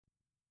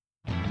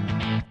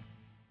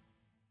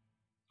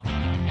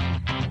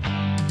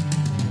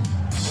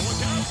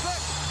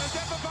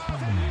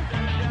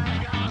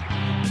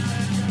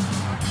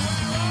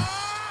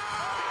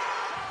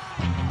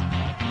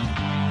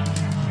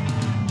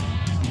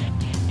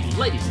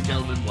Ladies and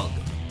gentlemen,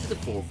 welcome to the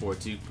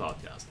 442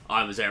 podcast.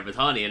 I'm Azar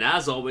Bathani, and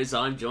as always,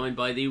 I'm joined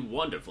by the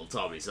wonderful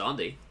Tommy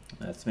Zondi.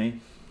 That's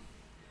me.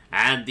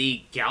 And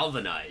the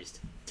galvanized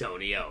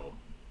Tony O.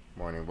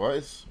 Morning,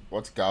 boys.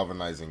 What's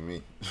galvanizing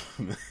me?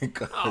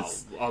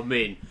 Because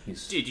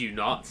Did you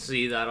not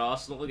see that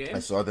Arsenal game? I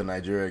saw the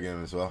Nigeria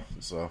game as well.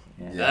 So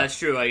yeah. That's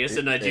true. I guess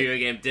the Nigeria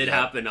game did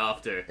happen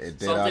after. It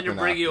did something to happen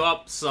bring you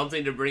after. up,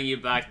 something to bring you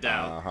back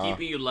down. Uh-huh.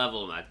 Keeping you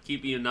level, man.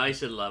 Keeping you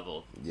nice and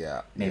level.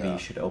 Yeah. Maybe yeah. you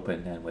should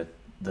open then with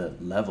the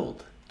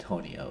leveled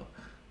Tonio.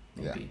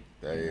 Yeah. Maybe.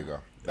 There you go.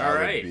 All would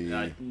right.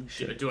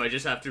 be- Do I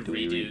just have to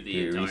redo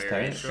the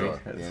entire intro?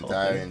 Sure. The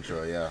entire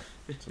intro, yeah.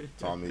 So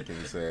Tommy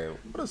can say,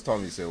 what does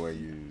Tommy say when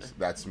you use,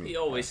 that's me? He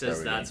always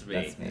says There we that's go. me.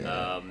 That's me.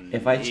 Yeah.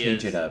 If I he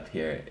change is- it up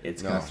here,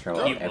 it's No. gonna throw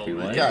Don't- out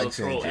everyone. You He'll can't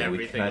throw change it. And we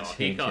everything cannot off.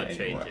 He change can't it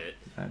change anymore. it.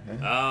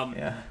 Okay. Yeah.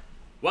 Yeah.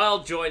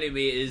 Well, joining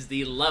me is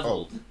the Oh,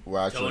 leveled we're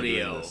actually Tony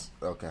doing O. this.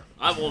 Okay.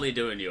 I'm only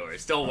doing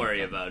yours. Don't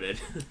worry about it.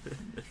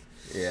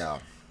 Yeah.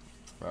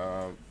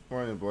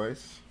 Morning,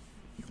 boys.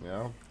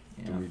 Yeah.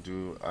 Do Yeah. we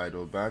do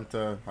idle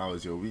banter? How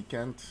was your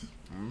weekend?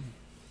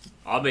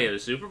 I mean, it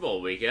was Super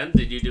Bowl weekend.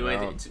 Did you do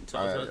anything?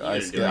 I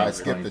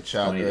skipped the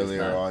chat Tony does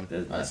earlier not- on.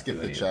 does I not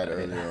skipped do the chat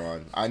anything. earlier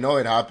on. I know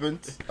it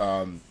happened.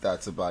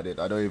 That's about it.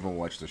 I don't even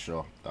watch the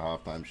show, the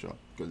halftime show,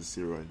 because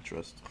zero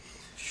interest.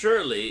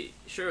 Surely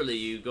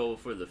you go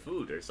for the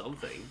food or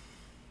something.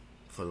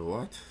 For the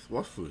what?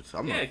 What food?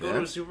 I'm Yeah, not go there.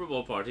 to a Super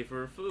Bowl party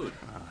for food.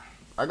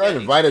 I got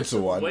invited Get to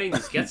some one.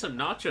 wings. Get some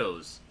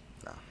nachos.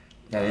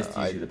 That is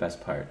I- usually the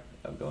best part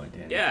of going to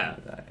anything Yeah.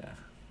 like that. Yeah.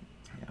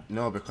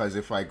 No, because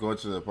if I go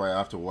to the party, I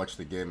have to watch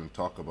the game and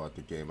talk about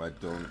the game. I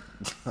don't.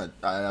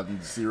 I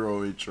have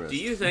zero interest. Do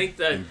you think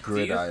In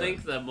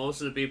gridiron. that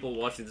most of the people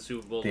watching the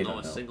Super Bowl They know don't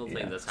a know, single yeah.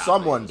 thing that's happening?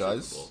 Someone in the Super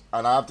does, Bowl?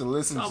 and I have to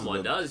listen to them.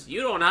 Someone does.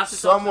 You don't have to. Talk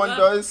Someone to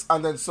them. does,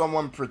 and then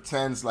someone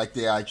pretends like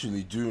they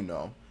actually do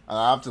know, and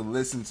I have to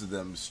listen to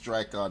them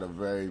strike out a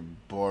very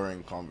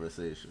boring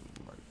conversation.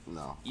 Like,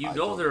 no, You I know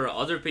don't. there are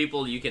other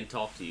people you can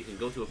talk to. You can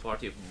go to a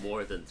party of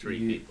more than three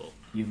people.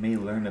 You may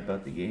learn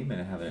about the game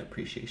and have an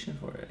appreciation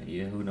for it.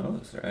 Yeah, who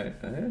knows, right?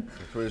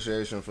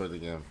 Appreciation for the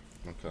game.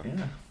 Okay.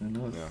 Yeah, who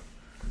knows? Yeah.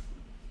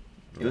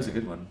 It was a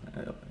good one.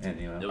 And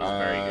It was a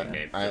very good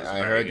game. It was a I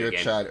very heard good your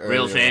game. chat earlier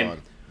Real shame.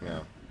 on. Yeah.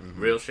 Mhm.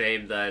 Real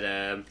shame that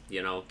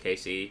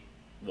KC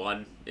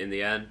won in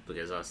the end,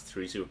 because that's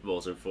 3 Super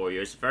Bowls in 4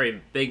 years.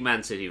 Very big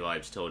Man City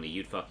vibes, Tony.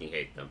 You'd fucking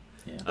hate them.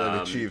 Yeah. They're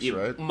the Chiefs,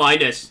 right?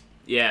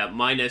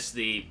 Minus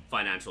the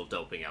financial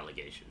doping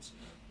allegations.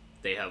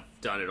 They have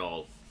done it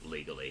all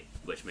legally,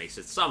 which makes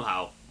it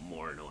somehow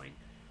more annoying.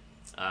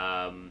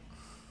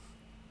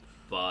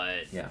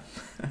 But Yeah.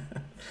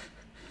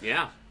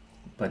 yeah,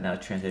 But now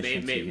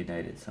transition May- to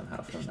United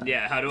somehow from that.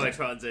 yeah. How do I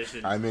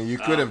transition? I mean, you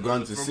could have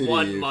gone to from City.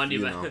 one if,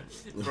 monument,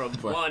 from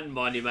but- one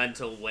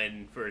monumental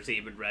win for a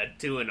team in red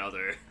to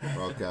another.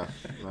 Okay,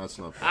 that's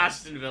not bad.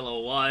 Aston Villa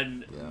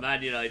 1, Yeah.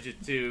 Man United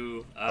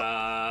 2.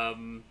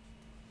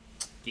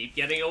 Keep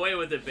getting away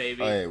with it,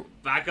 baby. Hey.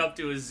 Back up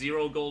to a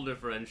 0 goal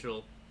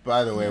differential.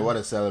 By the way, what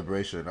a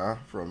celebration, huh?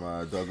 From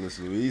Douglas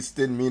Luiz.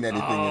 Didn't mean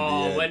anything in the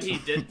end. When he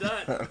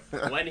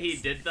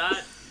did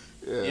that,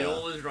 Yeah. you know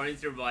what was running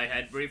through my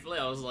head briefly?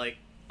 I was like,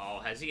 oh,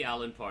 has he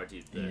Alan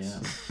partied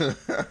this?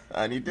 Yeah.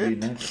 And he You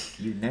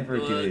did. never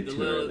do it too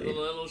the early.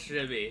 little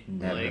shimmy.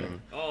 Never. Like,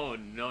 oh,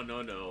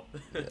 no.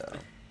 Yeah.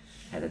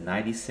 At the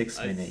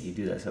 96th minute, you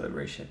do that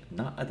celebration.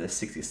 Not at the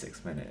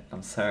 66th minute.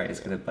 I'm sorry, it's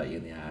going to bite you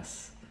in the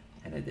ass.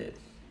 And it did.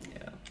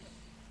 Yeah.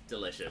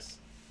 Delicious.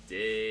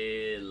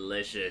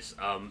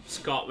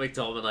 Scott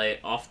McTominay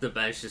off the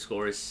bench to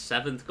score his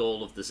 7th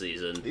goal of the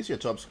season. He's your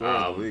top scorer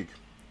in the league.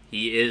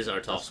 He is our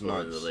top That's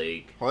scorer in nuts. the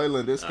league.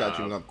 Hoyland is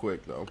catching up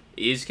quick, though.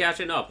 He's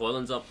catching up.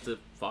 Hoyland's up to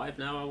 5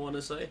 now, I want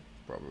to say.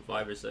 Probably.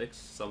 5 or 6,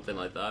 something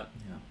like that.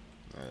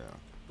 Yeah. Yeah.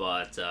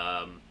 But,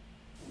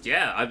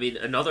 yeah, I mean,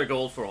 another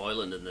goal for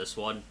Hoyland in this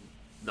one.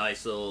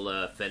 Nice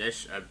little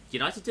finish.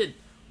 United did,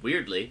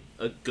 weirdly,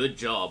 a good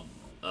job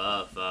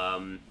of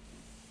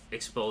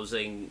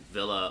exposing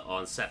Villa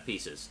on set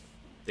pieces,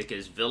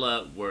 because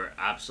Villa were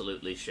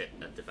absolutely shit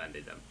at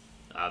defending them.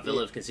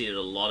 Villa have conceded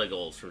a lot of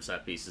goals from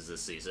set pieces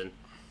this season,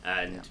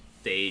 and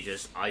they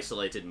just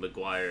isolated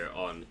Maguire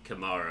on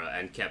Kamara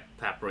and kept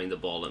peppering the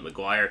ball at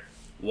Maguire.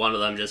 One of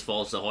them just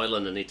falls to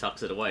Hoyland and he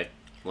tucks it away.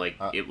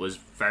 It was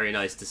very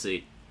nice to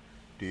see.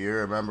 Do you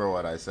remember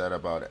what I said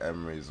about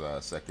Emery's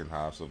second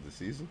halves of the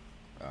season?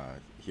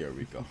 Here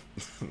we go.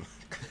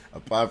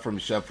 Apart from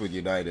Sheffield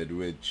United,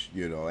 which,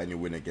 any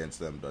win against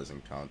them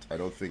doesn't count. I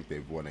don't think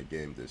they've won a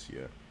game this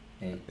year.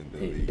 Hey, In the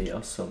league. they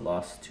also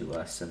lost to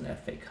us in the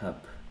FA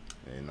Cup.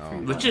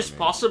 Which is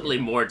possibly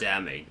more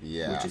damning.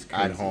 Yeah, Which is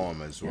at crazy.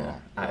 home as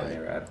well. Yeah,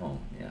 they're at home,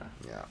 yeah.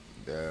 Yeah,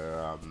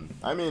 they're.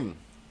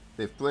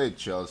 They've played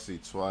Chelsea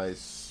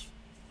twice.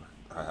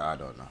 I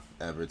don't know,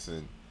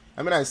 Everton.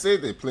 I say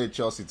they played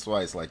Chelsea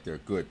twice like they're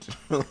good,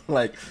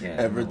 like Yeah,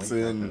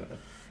 Everton,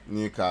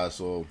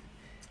 Newcastle.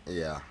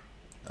 Yeah,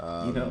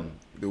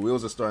 the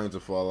wheels are starting to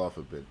fall off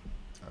a bit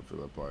at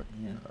Villa Park.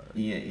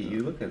 Yeah, you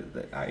look at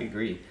I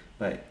agree,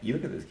 but you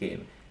look at this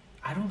game.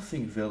 I don't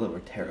think Villa were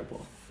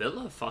terrible.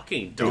 Villa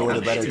fucking They were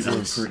the better dominated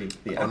teams.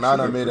 us.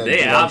 Onana made a They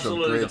bunch of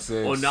absolutely. great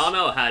saves.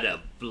 Onana had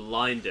a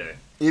blinder.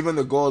 Even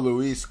the goal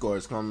Luis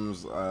scores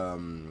comes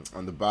on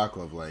the back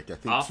of I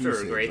think After two a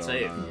saves. great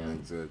save.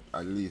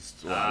 At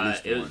least It one.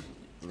 was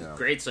Yeah.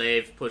 great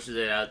save, pushes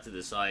it out to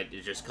the side.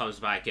 It just comes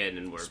back in,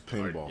 and It's our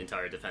pinball.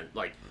 entire defense.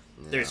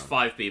 There's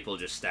 5 people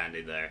just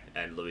standing there,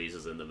 and Louise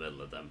is in the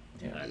middle of them.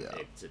 Yeah. And Yeah.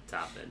 it's a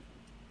tap in.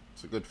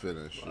 It's a good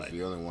finish. Right. He's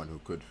the only one who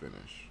could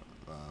finish.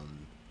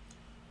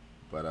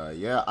 But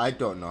yeah, I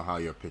don't know how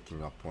you're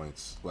picking up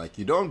points.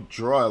 You don't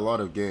draw a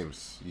lot of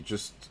games. You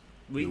just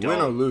We you don't.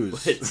 win or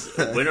lose. It's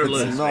win or It's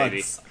lose, baby.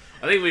 nuts.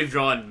 I think we've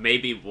drawn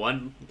maybe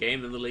 1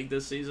 game in the league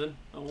this season.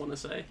 I want to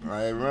say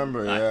I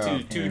remember.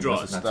 Yeah, two Yeah,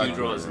 draws, it two wasn't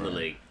draws that in the long.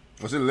 league.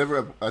 was it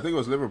Liverpool? I think it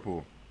was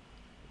Liverpool.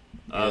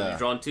 Yeah. We've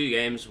drawn 2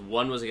 games.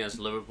 1 was against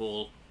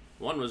Liverpool.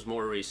 1 was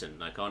more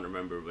recent. I can't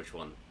remember which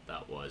one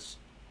that was.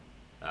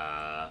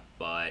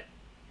 But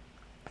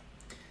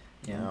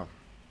Yeah.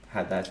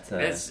 Had that.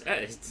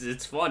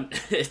 it's fun.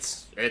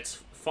 It's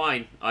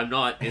fine. I'm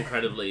not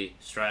incredibly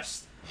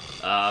stressed.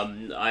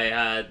 I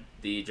had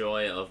the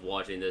joy of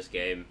watching this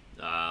game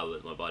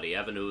with my buddy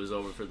Evan, who was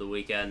over for the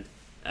weekend,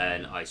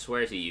 and I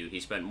swear to you, he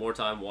spent more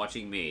time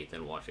watching me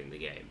than watching the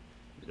game,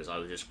 because I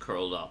was just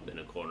curled up in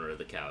a corner of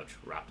the couch,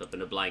 wrapped up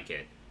in a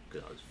blanket,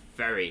 because I was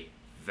very,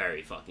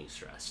 very fucking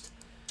stressed.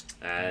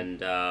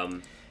 And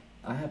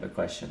I have a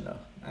question though.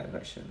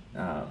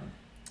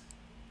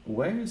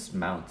 Where's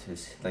Mount?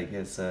 Is he?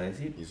 He's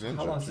How injured.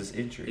 long is this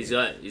injury? he's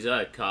got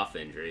a cough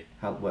injury.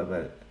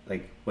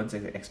 When's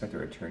the expected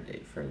return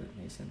date for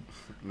Mason?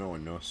 No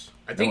one knows.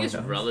 I No think one it's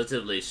knows.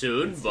 relatively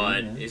soon, It's but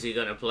soon, yeah. is he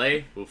gonna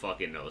play? Who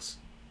fucking knows?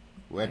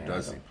 Where Yeah,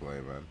 does I he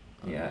play, man?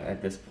 Yeah,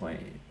 at this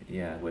point,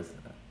 with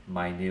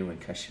Mainu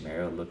and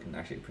Kashimiro looking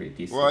actually pretty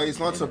decent. Well, he's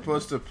not Yeah.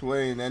 supposed to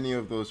play in any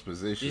of those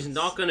positions. He's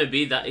not gonna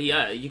be that.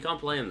 Yeah, you can't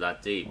play him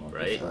that deep, Well,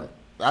 right? that's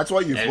That's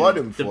what you And bought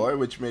him the- for,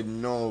 which made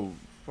no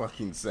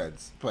fucking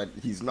sense. But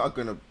he's not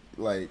gonna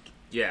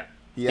Yeah,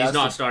 He he's has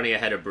not to- starting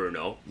ahead of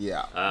Bruno.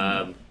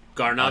 Yeah.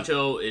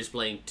 Garnacho is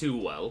playing too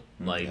well.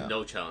 Yeah.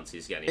 No chance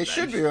he's getting. It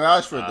should benched. be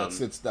Rashford Um, that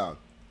sits down.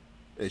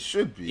 It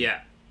should be.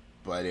 Yeah,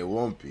 But it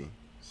won't be.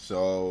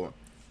 So,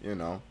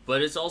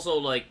 but it's also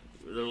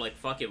they're like,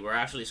 fuck it, we're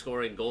actually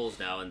scoring goals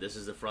now, and this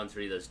is the front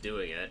 3 that's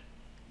doing it.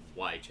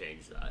 Why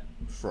change that?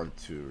 front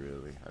 2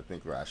 really. I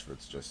think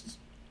Rashford's just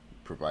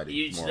providing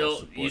You moral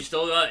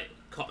still support.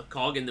 got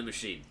cog in the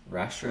machine.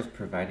 Rashford's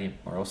providing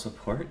moral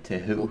support to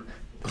who?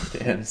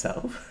 To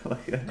himself.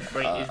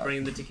 He's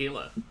bringing the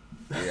tequila.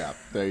 Yeah,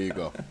 there you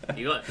go. There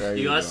You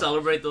you gotta go.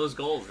 celebrate those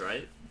goals,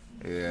 right?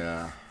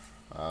 Yeah.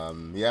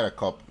 He had a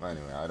couple.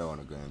 Anyway, I don't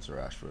want to go into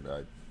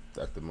Rashford.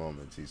 At the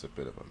moment, he's a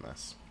bit of a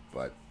mess.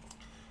 But,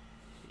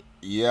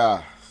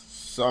 yeah,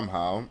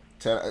 somehow.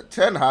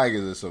 Ten Hag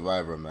is a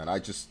survivor, man.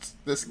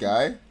 This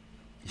guy,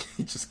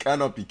 he just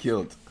cannot be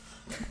killed.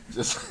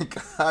 Just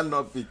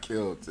cannot be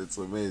killed. It's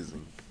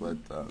amazing. But,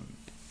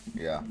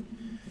 yeah.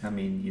 I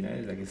mean,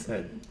 United, like I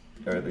said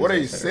earlier. What are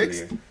you, I said earlier,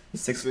 sixth?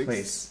 Sixth Sixth?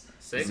 place.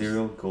 6?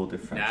 0 goal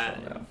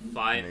differential now.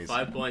 Five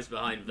Amazing. points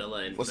behind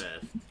Villa in What's-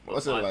 5th.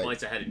 what's it 5 like?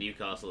 points ahead of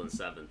Newcastle in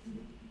 7th.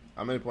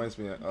 How many points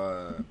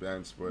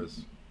behind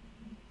Spurs?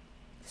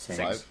 Saints.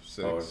 5,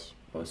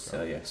 6.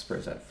 So yeah,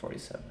 Spurs at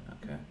 47.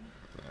 Okay.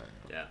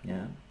 Yeah.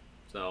 Yeah.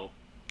 So,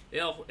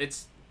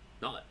 it's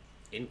not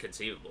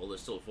inconceivable.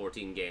 There's still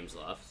 14 games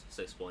left.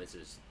 6 points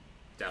is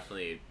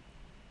definitely.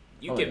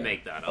 You Oh, can yeah.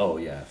 make that up. Oh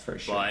yeah, for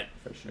sure. But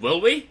for sure.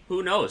 will we?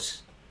 Who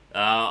knows?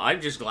 I'm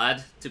just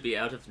glad to be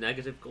out of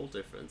negative goal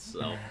difference.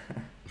 So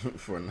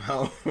For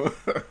now.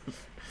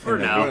 for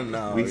And now, For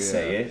now, we yeah.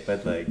 say it,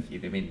 but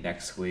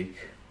next week,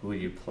 who do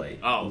you play?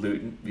 Oh.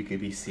 Luton. We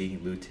could be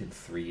seeing Luton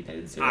 3,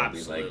 United 0. We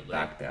Absolutely.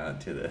 back down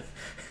to the.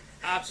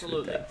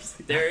 absolutely, depths.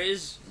 there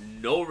is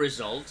no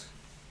result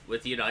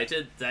with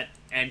United that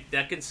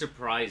can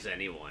surprise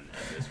anyone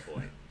at this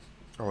point.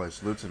 Oh,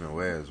 it's Luton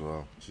away as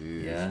well.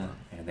 Jeez. Yeah, man.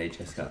 and they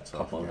just got That's a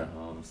tough coupled game. at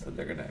home, so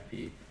they're gonna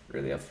be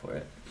really up for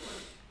it.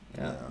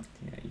 Yeah,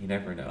 Yeah. you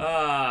never know.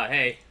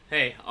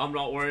 Hey, I'm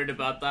not worried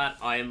about that.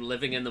 I am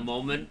living in the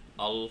moment.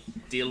 I'll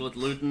deal with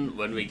Luton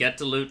when we get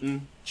to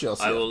Luton.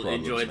 Chelsea I have will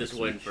problems enjoy this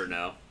next win week. for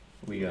now.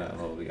 We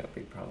got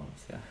big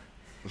problems.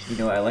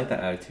 Yeah, I like that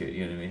attitude.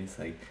 You know what I mean? It's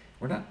like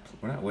we're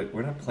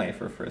not playing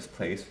for first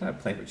place. We're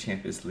not playing for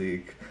Champions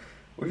League.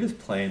 We're just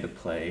playing to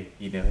play.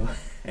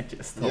 And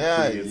just hopefully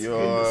Yeah, it's good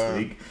you're- this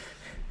week.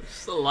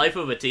 It's the life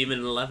of a team in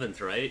 11th,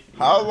 right?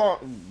 How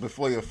long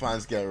before your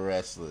fans get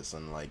restless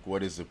and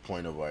what is the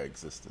point of our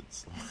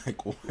existence? When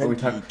Are we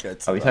do talking? you get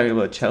to Are we that? talking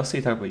about Chelsea?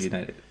 Or talking about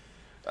United?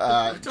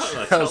 We're talking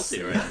about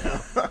Chelsea right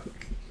now.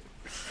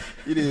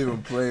 You didn't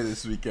even play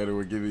this weekend, and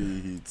we're giving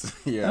you heat.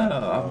 Yeah,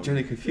 No, I'm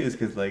really confused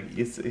because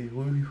which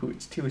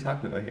team are we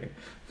talking about here?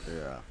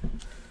 yeah.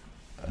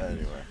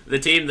 Anyway, The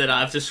team that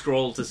I have to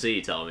scroll to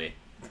see, tell me.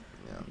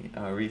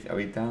 yeah. Are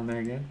we down there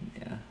again?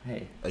 Yeah.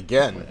 Hey.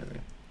 Again. Whatever.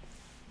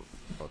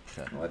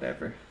 Okay.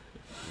 Whatever.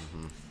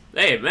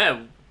 Hey,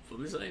 man, what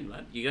am I saying,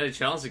 man? You got a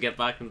chance to get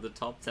back into the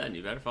top 10.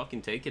 You better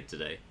fucking take it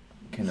today.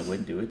 Can the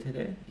win do it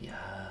today? Yeah.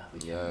 We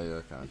can. Yeah,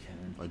 We can.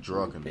 can. A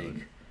draw can do it.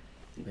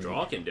 Big.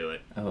 Draw can do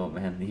it. Oh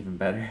man, even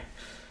better.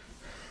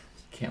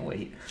 Can't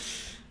wait.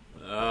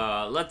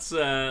 Let's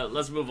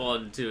move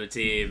on to a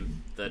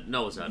team that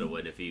knows how to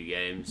win a few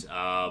games.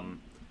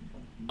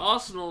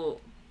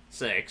 Arsenal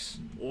 6,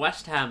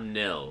 West Ham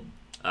 0.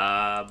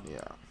 Yeah.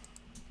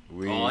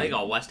 They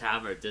got West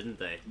Hammered, didn't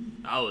they?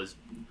 That was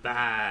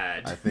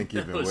bad. I think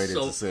you've That been was waiting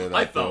to say that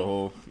I the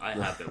whole.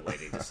 have been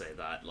waiting to say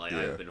that. Like, Yeah.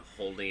 I've been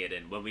holding it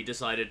in. When we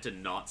decided to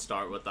not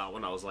start with that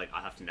one, I was like,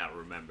 I have to now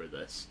remember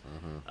this.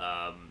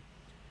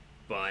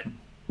 But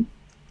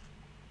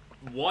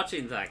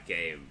watching that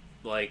game,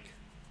 like,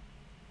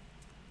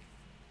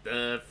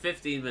 the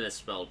 15-minute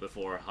spell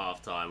before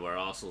halftime where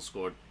Arsenal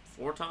scored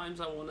 4 times,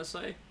 I want to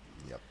say.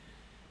 Yep.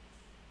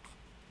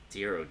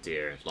 Dear, oh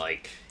dear.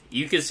 Like,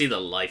 you can see the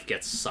life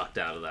get sucked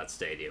out of that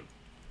stadium.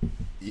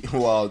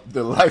 Well,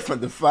 the life of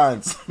the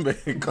fans,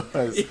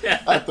 because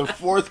Yeah. at the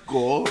 4th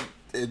goal,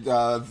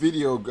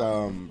 video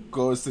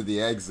goes to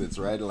the exits,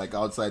 right? Like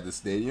outside the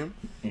stadium.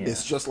 Yeah.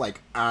 It's just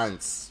like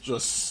ants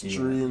just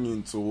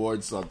streaming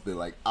towards something,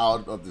 like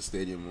out of the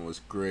stadium. It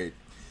was great.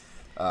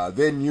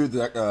 They knew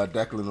that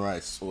Declan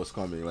Rice was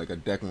coming, like a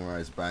Declan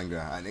Rice banger,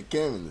 and it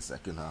came in the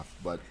second half.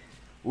 But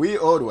we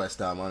owed West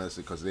Ham,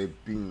 honestly, because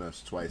they've beaten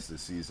us twice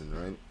this season,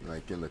 right?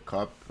 Like in the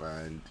cup,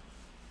 and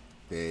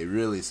they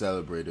really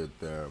celebrated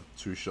their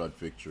 2-shot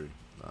victory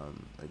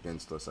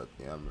against us at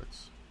the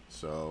Emirates.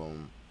 So,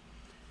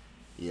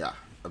 yeah,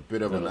 a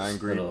bit of an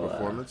angry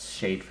performance.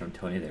 Shade from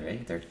Tony there,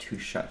 right? Their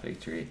 2-shot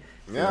victory.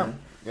 Yeah.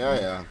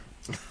 It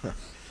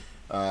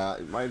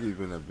might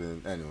even have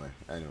been anyway.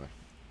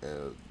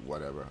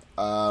 Whatever.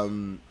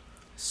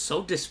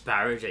 So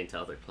disparaging to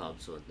other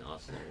clubs when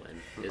Arsenal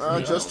win.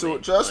 Just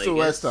to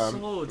West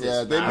Ham. So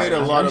Yeah, they made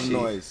a lot of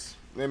Actually- noise.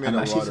 I'm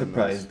actually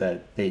surprised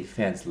that they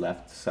fans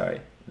left.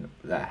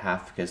 That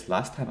half, because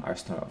last time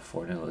Arsenal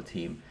were 4-0 a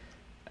team,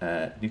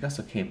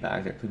 Newcastle came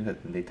back.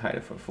 They tied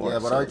it for 4. Yeah,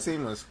 but so, our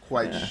team was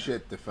quite yeah.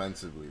 shit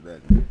defensively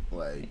then.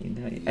 Like,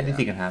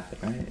 anything can happen,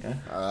 right?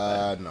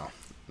 Yeah. No,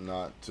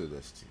 not to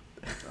this team.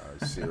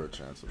 0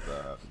 chance of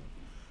that happening.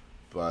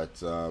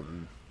 But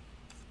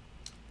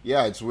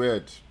yeah, it's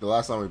weird. The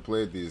last time we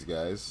played these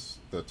guys,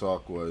 the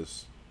talk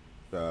was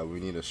we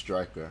need a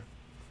striker,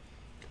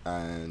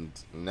 and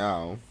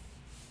now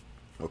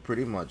we're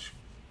pretty much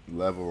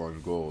level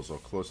on goals, or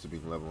close to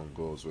being level on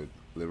goals with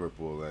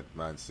Liverpool and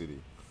Man City.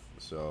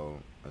 So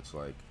it's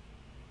like,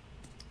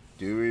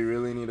 do we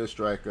really need a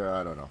striker?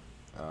 I don't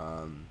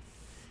know.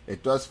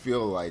 It does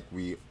feel like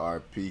we are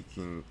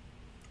peaking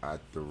at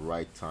the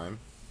right time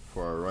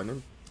for our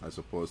running, as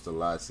opposed to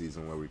last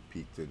season where we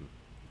peaked in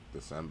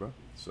December.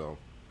 So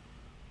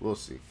we'll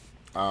see.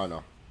 I don't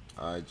know.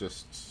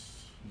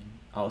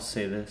 I'll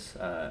say this.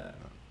 I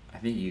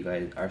think you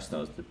guys,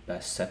 Arsenal is the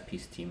best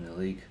set-piece team in the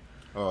league.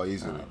 Oh,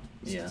 easily.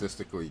 Yeah.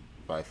 Statistically,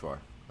 by far.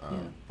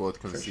 Both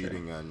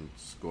conceding and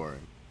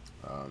scoring.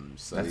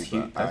 That's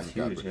huge. That's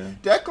huge, yeah.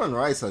 Declan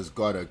Rice has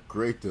got a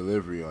great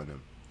delivery on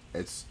him.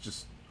 It's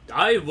just...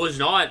 I was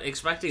not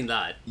expecting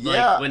that.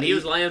 Yeah, Like, when he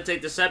was lining up to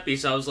take the set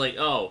piece, I was like,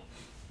 oh,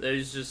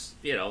 there's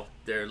just,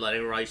 they're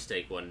letting Rice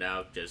take one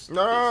now.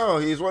 No,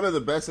 he's one of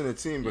the best in the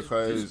team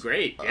because he's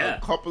great, yeah.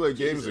 A couple of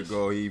games Jesus.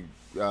 ago, he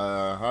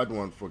had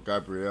one for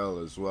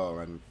Gabriel as well,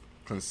 and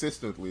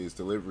consistently his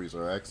deliveries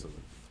are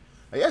excellent.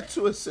 I had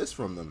 2 assists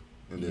from them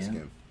in this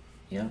game.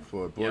 Yeah.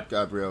 For both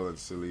Gabriel and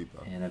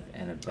Saliba.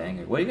 And a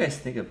banger. What do you guys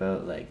think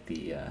about like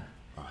the?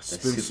 It's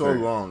been so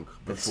long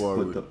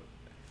before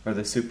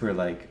the super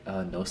like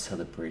no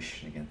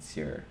celebration against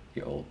your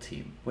old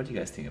team. What do you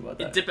guys think about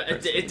that?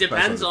 It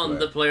depends on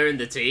the player in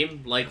the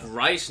team. Like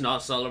Rice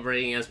not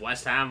celebrating as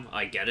West Ham,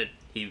 I get it.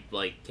 He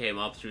came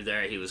up through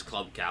there. He was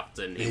club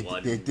captain. He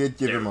won. They did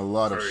give him a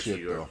lot of first shit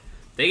Euro. though.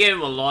 They gave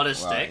him a lot of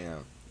stick.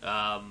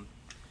 Yeah.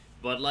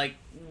 But like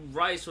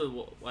Rice with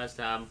West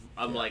Ham,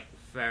 I'm like,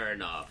 fair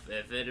enough.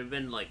 If it had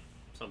been like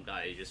some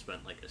guy who just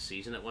spent like a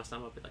season at West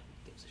Ham, I'd be like,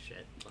 who gives a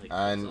shit? Like,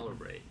 And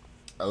celebrate.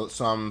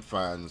 Some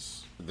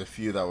fans, the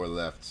few that were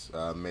left,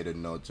 made a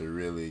note to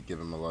really give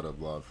him a lot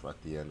of love at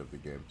the end of the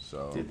game.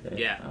 So Did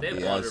they? Yeah, they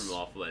He wandered has- him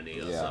off when he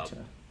was yeah. up.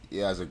 he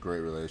has a great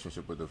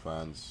relationship with the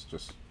fans.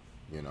 Just,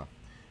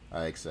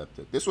 I accept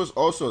it. This was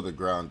also the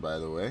ground, by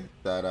the way,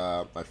 that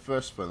I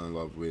first fell in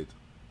love with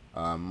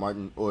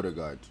Martin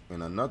Odegaard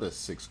in another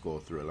 6-goal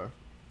thriller.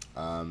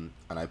 And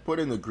I put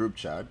in the group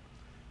chat,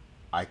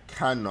 I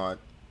cannot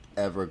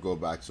ever go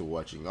back to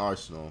watching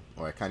Arsenal,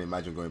 or I can't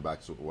imagine going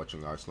back to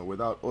watching Arsenal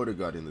without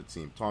Odegaard in the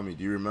team. Tommy,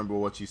 do you remember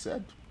what you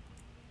said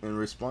in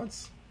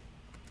response?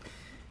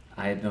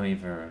 I don't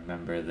even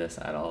remember this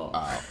at all.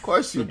 Of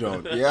course you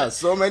don't. Yeah,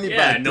 so many Yeah,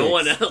 bad no takes.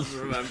 one else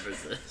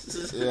remembers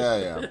this.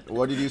 Yeah.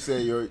 What did you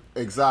say? Your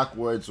exact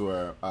words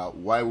were,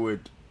 why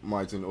would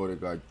Martin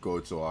Odegaard go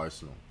to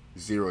Arsenal?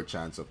 0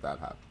 chance of that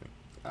happening.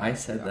 I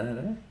said that.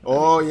 Eh?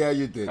 Oh, yeah,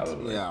 you did.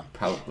 Probably. Yeah.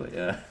 Probably.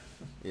 Yeah.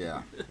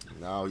 Yeah.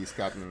 Now he's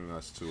captaining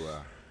us to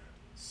a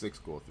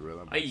 6-goal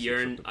thriller. I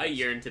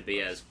yearn to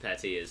be as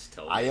petty as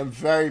Tony. I am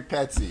very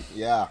petty.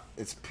 Yeah,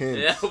 it's pinned.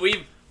 Yeah,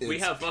 we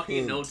It's have fucking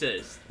pinned.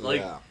 noticed.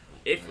 Like, Yeah.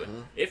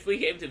 If we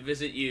came to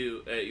visit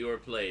you at your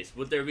place,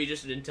 would there be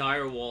just an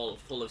entire wall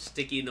full of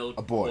sticky note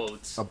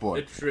quotes? A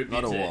board.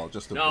 Not a wall,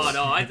 just a board.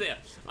 No, I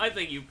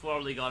think you've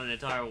probably got an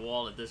entire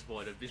wall at this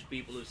point of just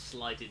people who've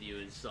slighted you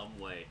in some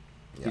way.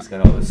 Yeah. He's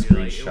got all the You're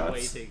like,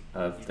 screenshots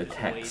of the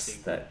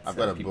text that I've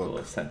got a people book.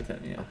 have sent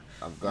him. Yeah,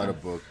 I've got a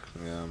book.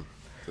 Yeah,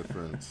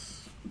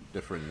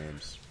 different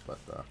names, but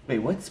wait,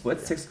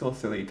 what 6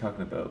 goals are you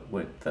talking about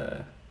with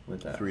that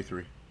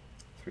 3-3.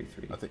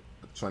 3-3? I think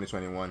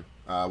 2021.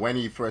 When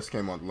he first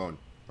came on loan,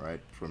 right,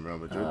 from Real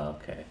Madrid. Oh,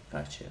 okay,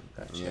 gotcha.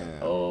 Yeah.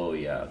 Oh,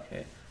 yeah,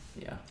 okay,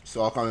 yeah. It's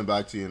all coming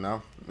back to you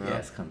now. Yeah,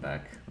 it's come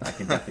back. I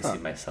can definitely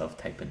see myself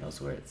typing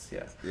those words.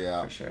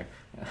 Yeah, for sure.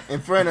 Yeah. In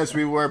fairness,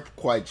 we were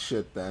quite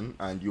shit then,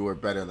 and you were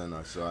better than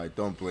us, so I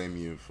don't blame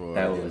you for.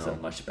 That was a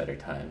much better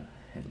time.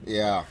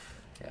 Yeah.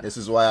 This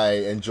is why I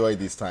enjoy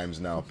these times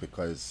now,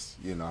 because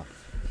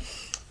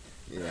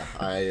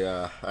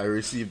I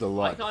received a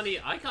lot.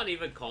 I can't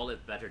even call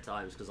it better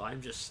times because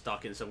I'm just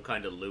stuck in some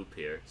kind of loop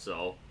here.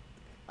 So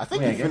I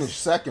think you finished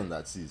second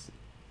that season.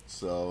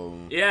 So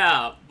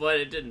yeah, but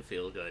it didn't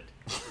feel good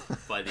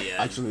by the end.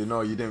 Actually,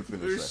 no, you didn't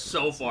finish. We were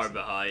second so far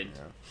behind.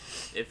 Yeah.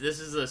 If this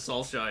is a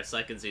Solskjaer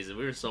second season,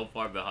 we were so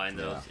far behind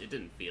those. It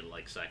didn't feel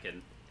like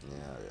second.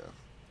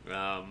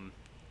 Yeah.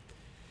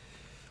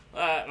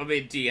 I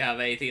mean, do you have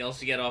anything else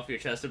to get off your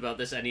chest about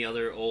this? Any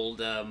other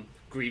old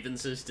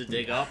grievances to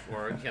dig up,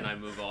 or can I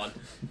move on?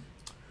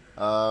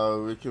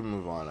 We can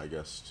move on, I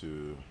guess,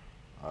 to.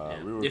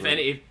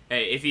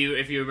 If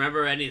you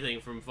remember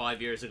anything from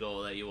 5 years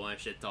ago that you want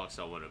to shit talk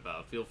someone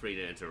about, feel free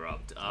to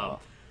interrupt.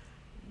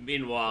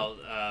 Meanwhile,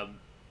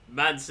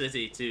 Man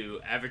City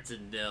 2,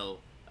 Everton 0.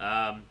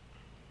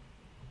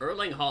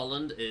 Erling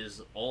Haaland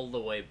is all the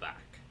way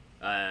back,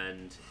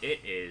 and it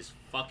is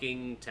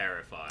fucking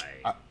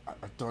terrifying. I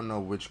don't know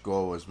which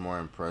goal was more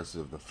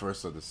impressive, the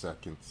first or the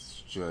second.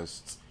 It's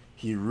just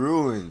he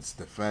ruins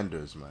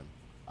defenders, man.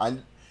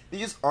 And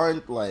these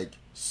aren't like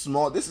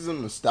small. This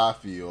isn't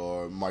Mustafi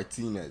or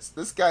Martinez.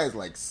 This guy is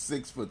like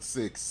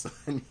 6'6",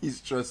 and he's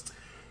just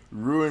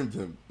ruined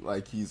him.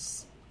 Like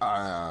he's.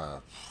 I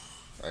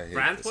hate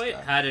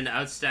Branthwaite had an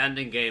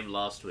outstanding game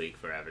last week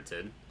for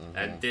Everton,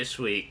 and this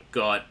week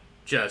got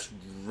just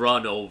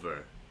run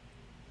over.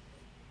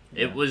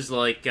 Yeah. It was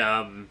like,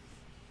 it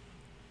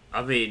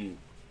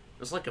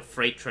was like a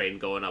freight train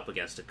going up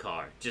against a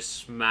car. Just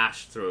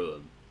smashed through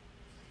him.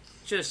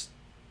 Just,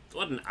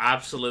 what an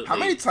absolutely How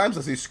many times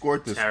has he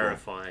scored this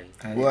terrifying.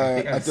 Where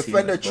a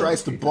defender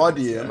tries to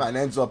body him and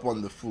ends up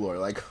on the floor.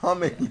 Like, how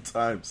many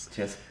times?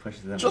 Just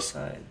pushes them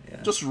aside.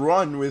 Yeah. Just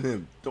run with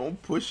him.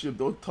 Don't push him.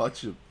 Don't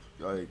touch him.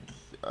 Like,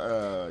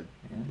 Well,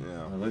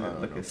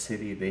 look at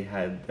City. They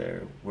had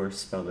their worst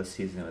spell this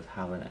season with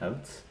Haaland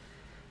out.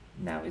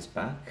 Now he's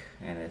back,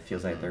 and it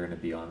feels like they're going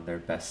to be on their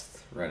best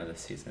run of the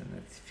season.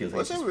 It feels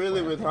was it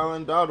really with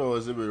Haaland out, or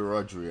was it with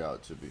Rodri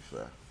out, to be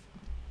fair?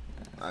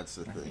 That's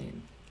the thing.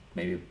 Mean,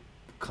 maybe a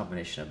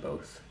combination of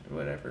both or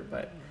whatever,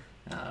 but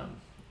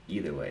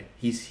either way.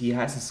 He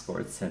hasn't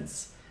scored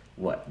since,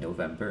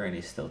 November, and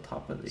he's still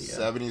top of the...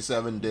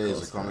 77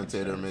 days, the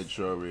commentator made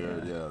sure we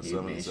heard,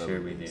 77 made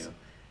sure we days. knew.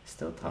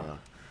 Still top. Yeah.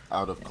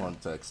 Out of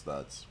context,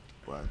 that's...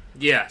 But.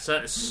 Yeah, so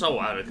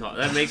out of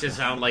context. That makes it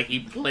sound like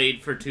he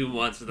played for 2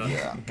 months.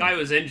 Guy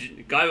was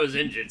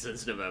injured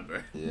since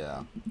November.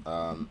 Yeah.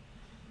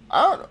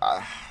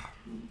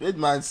 With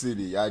Man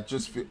City, I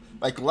just feel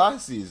like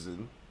last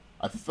season,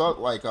 I felt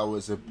like I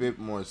was a bit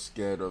more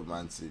scared of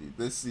Man City.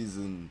 This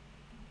season,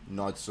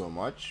 not so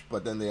much.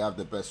 But then they have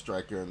the best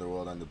striker in the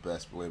world and the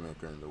best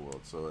playmaker in the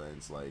world. So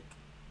it's like,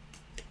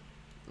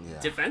 yeah.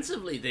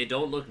 Defensively, they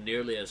don't look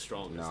nearly as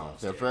strong as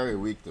last year. They're very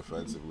weak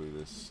defensively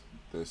this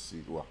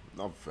season. Well,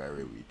 not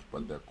very weak,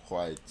 but they're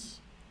quite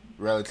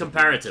relatively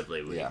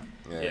comparatively weak.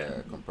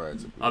 Yeah,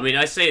 comparatively. I mean,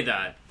 I say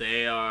that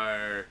they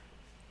are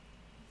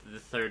the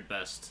third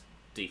best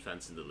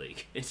defense in the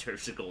league in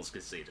terms of goals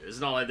conceded. It's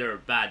not like they're a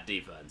bad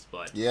defense,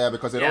 but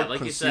because they don't like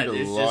concede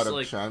a lot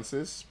of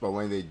chances, but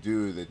when they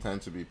do, they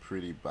tend to be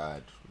pretty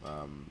bad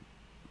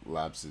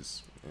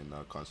lapses in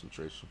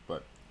concentration.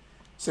 But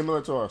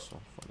similar to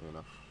Arsenal, funny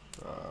enough.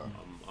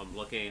 I'm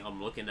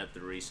looking at the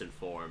recent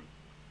form,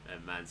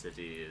 and Man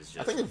City is just.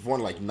 I think they've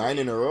won like 9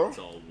 in a row. It's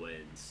all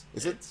wins.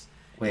 Is it?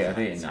 Wait, are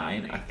they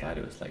 9? I thought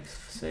it was like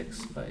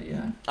 6, but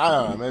yeah. I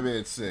don't know. Maybe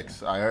it's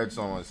 6. I heard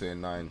someone say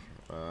 9.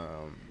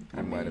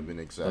 I might have been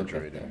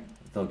exaggerating.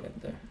 They'll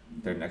get there.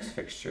 Their next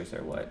fixtures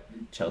are what?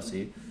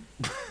 Chelsea.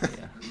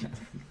 Yeah.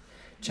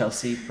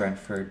 Chelsea,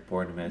 Brentford,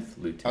 Bournemouth,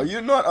 Luton. Are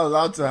you not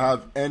allowed to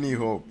have any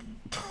hope,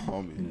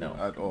 Tommy? No,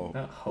 at all.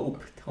 Not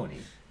hope, Tony.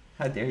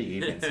 How dare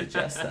you even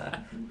suggest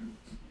that?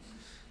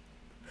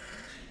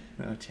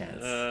 No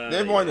chance.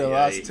 They've won their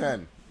last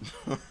 10.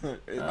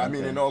 I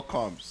mean, in all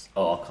comps.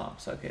 Oh, all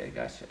comps. Okay,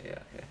 gotcha. Yeah,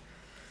 okay.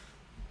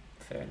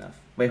 Fair enough.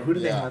 Wait, who do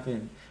they have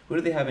in? Who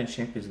do they have in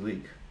Champions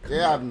League? They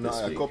have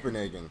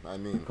Copenhagen. I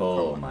mean,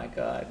 oh my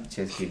God!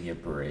 Just give me a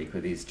break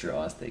with these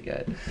draws they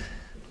get.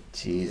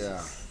 Jesus.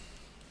 Yeah.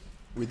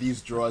 With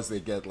these draws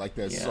they get, like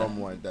there's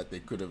someone that they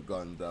could have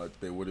gone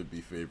that they wouldn't be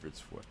favorites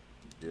for.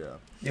 Yeah,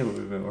 it would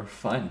have been more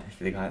fun if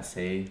they got,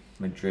 say,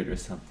 Madrid or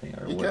something,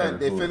 or You whatever. can't.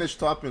 They finished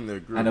top in their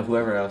group. I know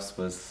whoever else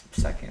was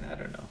second. I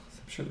don't know.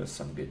 I'm sure there's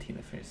some good team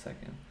that finished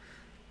second.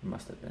 It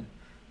must have been.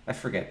 I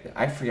forget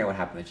what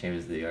happened in the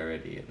Champions League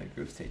already in the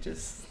group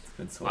stages. It's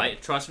been so.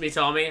 Trust me,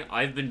 Tommy.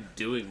 I've been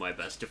doing my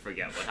best to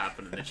forget what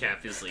happened in the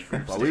Champions League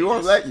group But stages. we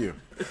won't let you.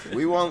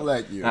 We won't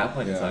let you. That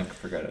one is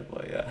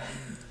unforgettable. Yeah.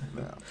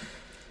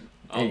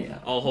 Yeah.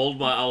 I'll hold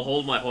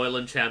my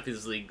Hoyland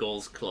Champions League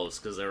goals close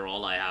because they're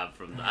all I have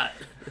from that.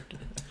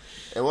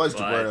 It was De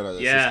But, Bruyne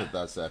that yeah. assisted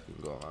that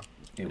second goal, huh?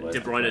 It was De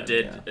Bruyne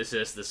did yeah.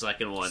 assist the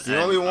second one. It's the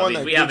and, only one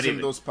that we gives haven't him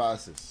even those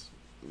passes.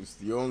 It's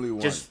the only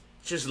one.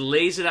 just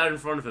lays it out in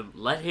front of him.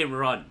 Let him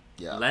run.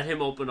 Yeah. Let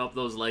him open up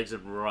those legs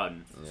and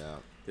run. Yeah.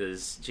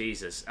 Because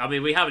Jesus, I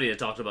mean, we haven't even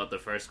talked about the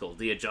first goal,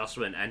 the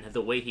adjustment, and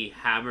the way he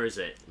hammers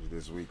it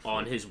This week.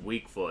 on his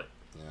weak foot.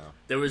 Yeah.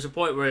 There was a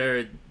point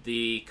where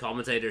the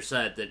commentator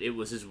said that it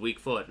was his weak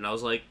foot, and I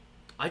was like,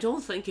 I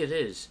don't think it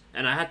is.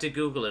 And I had to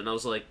Google it, and I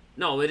was like,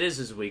 no, it is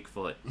his weak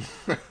foot.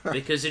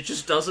 Because it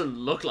just doesn't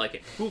look like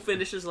it. Who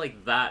finishes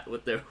like that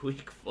with their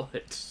weak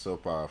foot? So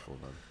powerful,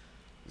 man.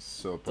 It's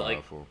so Like,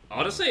 powerful.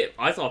 honestly,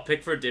 I thought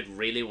Pickford did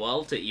really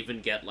well to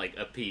even get like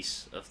a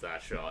piece of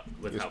that shot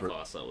with He's how pro-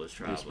 fast that was He's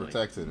traveling.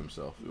 protected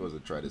himself. He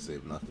wasn't trying to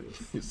save nothing.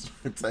 He's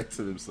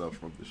protected himself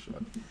from the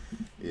shot.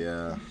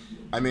 Yeah.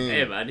 I mean,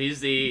 Hey man, he's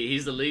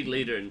the league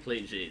leader in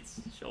clean sheets.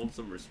 Show him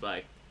some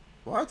respect.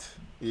 what?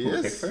 He Who,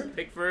 is? Pickford?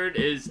 Pickford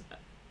is.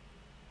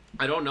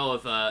 I don't know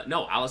if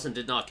no, Allison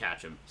did not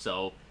catch him.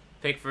 So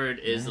Pickford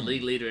is the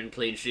league leader in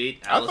clean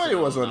sheet. I thought it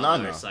was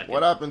Onana is Onana. second.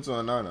 What happened to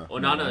Onana?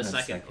 Onana is Onana's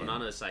second. second.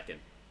 Onana is second.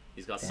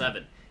 He's got Damn.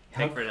 7.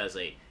 How- Pickford has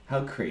 8.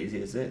 How crazy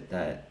is it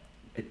that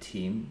a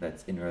team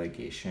that's in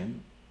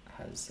relegation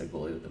has a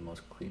goalie with the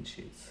most clean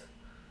sheets?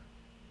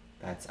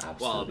 That's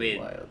absolutely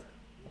mean, wild.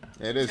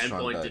 It is 10-point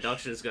Sean Dyche.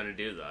 deduction is going to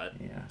do that.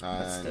 Yeah, but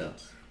And- still,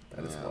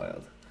 that is yeah.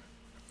 wild.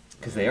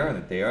 Because they are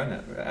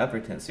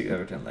Everton,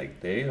 Everton, like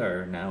they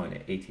are now in the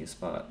 18th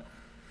spot.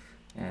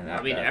 And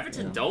I mean,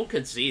 Everton you know, don't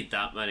concede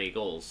that many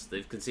goals.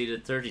 They've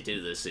conceded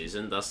 32 this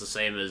season. That's the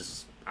same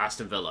as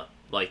Aston Villa.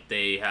 Like,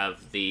 they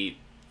have the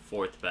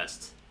 4th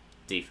best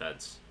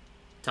defense.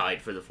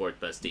 Tied for the 4th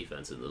best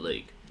defense in the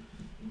league.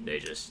 They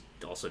just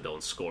also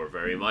don't score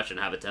very much and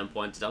have a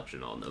 10-point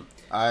deduction on them.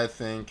 I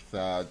think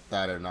that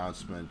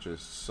announcement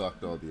just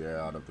sucked all the air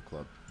out of the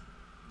club.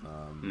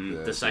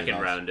 The second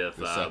round of...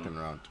 the second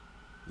round.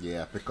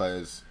 Yeah,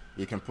 because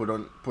you can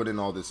put in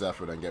all this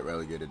effort and get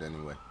relegated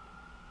anyway.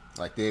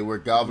 Like, they were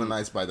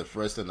galvanized by the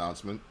first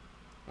announcement.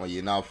 When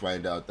you now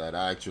find out that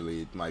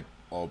actually it might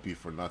all be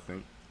for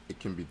nothing, it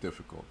can be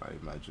difficult, I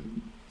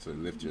imagine, to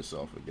lift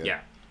yourself again. Yeah.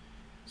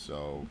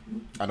 So,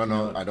 I don't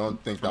know. No, I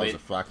don't think that I was mean- a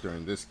factor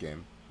in this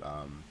game.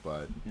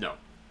 But No.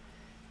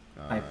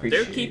 I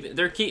They're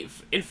appreciate.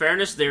 in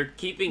fairness, they're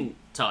keeping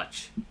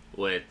touch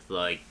with,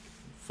 like,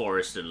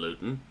 Forest and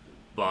Luton.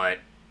 But,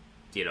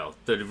 you know,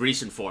 the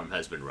recent form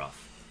has been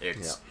rough.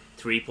 It's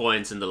 3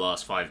 points in the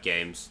last 5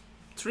 games.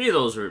 3 of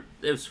those it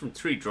was from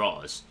 3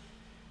 draws.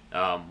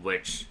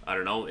 Which, I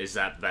don't know, is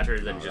that better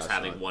than No, just that's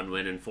having not. 1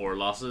 win and 4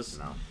 losses?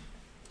 no,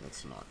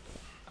 it's not.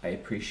 I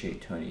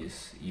appreciate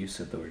Tony's use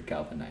of the word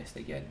galvanized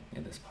again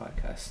in this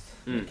podcast.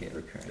 Make it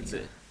recurring. That's yeah.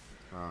 it.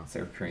 It's a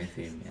recurring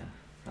theme. Yeah,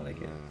 I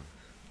like it.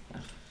 Mm.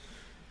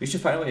 We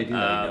should find a way to do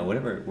that. You know, Um,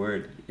 whatever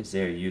word is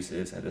there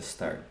uses at the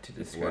start to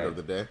describe Word of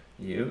the day.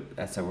 you.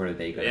 That's a word of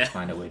the day. You gotta Yeah.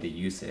 find a way to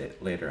use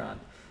it later on.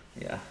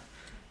 Yeah.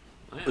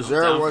 Yeah, Is I'm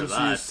there down for one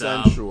that. used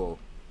sensual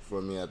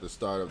for me at the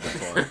start of the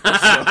pod?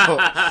 So,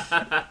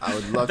 I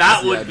would love That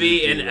to see would how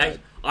be you do an. that.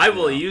 I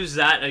will Yeah. use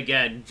that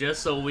again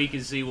just so we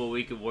can see what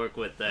we can work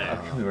with there.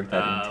 How can we work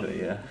that into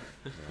it?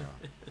 Yeah.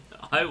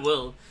 I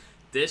will.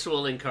 This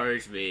will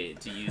encourage me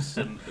to use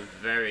some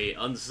very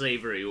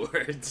unsavory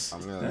words.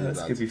 I'm gonna Yeah, leave this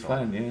that could to be Tom.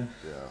 fun. Yeah.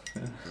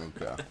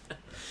 Yeah. Okay.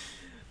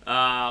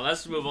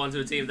 Let's move on to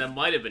a team that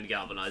might have been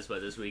galvanized by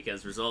this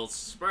weekend's results.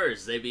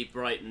 Spurs, they beat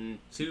Brighton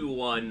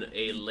 2-1,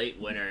 a late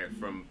winner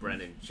from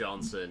Brennan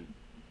Johnson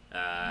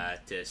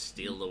to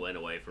steal the win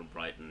away from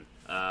Brighton.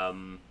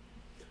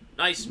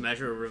 Nice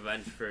measure of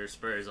revenge for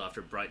Spurs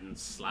after Brighton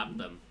slapped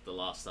them the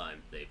last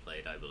time they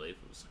played, I believe.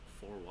 It was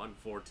 4-1,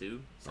 4-2,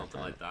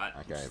 something like that. I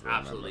can't Just even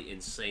remember. absolutely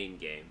insane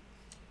game.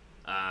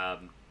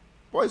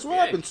 Boys, what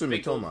Yeah, happened to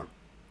big goal Mitoma?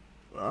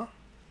 Huh?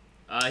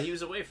 He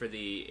was away for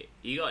he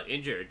got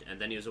injured, and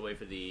then he was away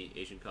for the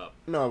Asian Cup.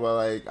 No, but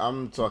like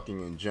I'm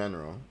talking in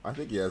general. I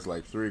think he has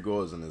like 3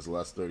 goals in his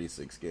last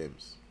 36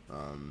 games.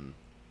 I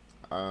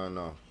don't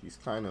know. He's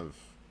kind of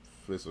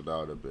fizzled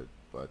out a bit,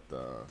 but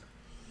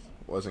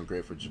wasn't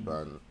great for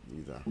Japan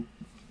either.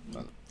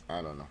 But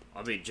I don't know.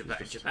 I mean,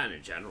 Japan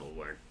in general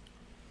weren't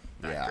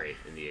that Yeah. great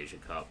in the Asian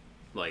Cup.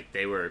 Like,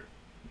 they were,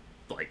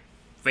 like,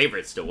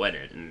 favorites to win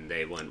it, and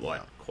they went,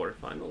 what,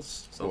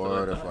 quarterfinals? Something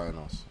like that?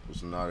 Quarterfinals. It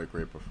was not a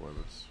great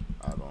performance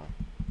at all.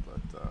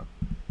 But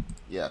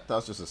yeah,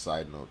 that's just a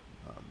side note.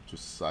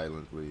 Just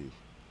silently,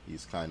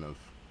 he's kind of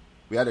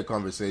we had a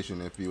conversation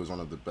if he was one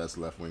of the best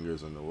left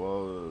wingers in the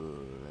world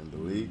in the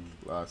league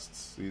last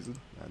season,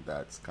 and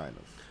that's kind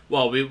of.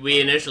 Well, we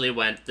initially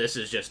went, this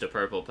is just a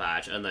purple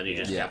patch, and then he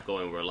just Yeah. kept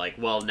going. We're like,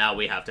 well, now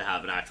we have to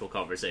have an actual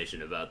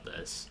conversation about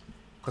this.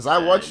 Because I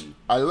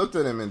looked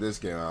at him in this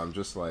game, and I'm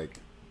just like,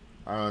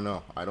 I don't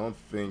know. I don't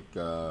think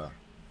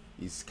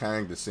he's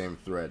carrying the same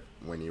threat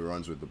when he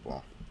runs with the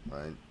ball,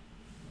 right?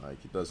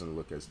 Like, he doesn't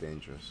look as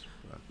dangerous.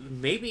 But.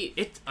 Maybe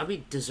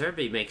De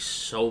Zerbi makes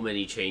so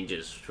many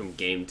changes from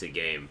game to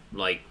game.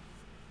 Like,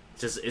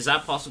 is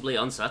that possibly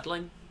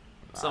unsettling?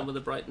 Some of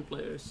the Brighton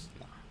players?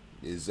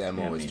 His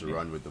MO is to maybe.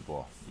 run with the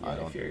ball. Yeah, I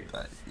don't. if you're-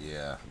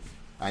 Yeah,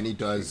 and he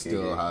does If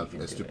you're still good, have you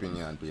can do it.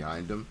 Estupinian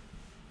behind him.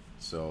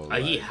 So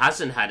He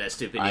hasn't had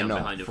Estupinian I know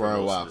behind him for a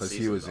most while of the because he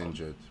season, was though.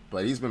 injured,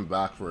 but he's been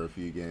back for a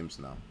few games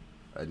now.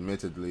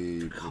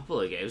 Admittedly, A couple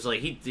of games,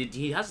 like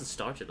he hasn't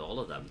started all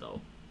of them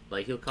though.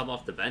 Like he'll come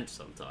off the bench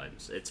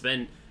sometimes. It's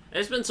been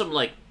some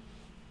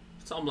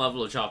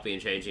level of choppy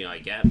and changing, I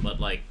get,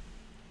 but like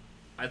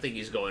I think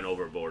he's going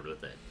overboard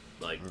with it.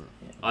 Like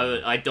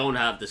I don't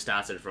have the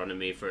stats in front of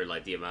me for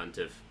like the amount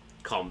of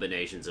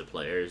combinations of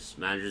players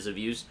managers have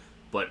used,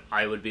 but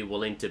I would be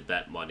willing to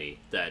bet money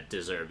that De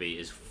Zerbi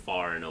is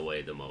far and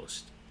away the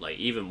most. Like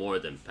even more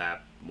than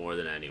Pep, more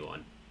than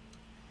anyone.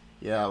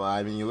 yeah. Well,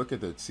 I mean, you look at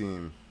the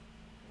team.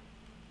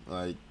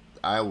 Like,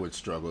 I would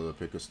struggle to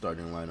pick a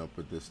starting lineup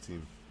with this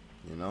team.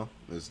 You know,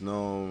 there's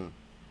no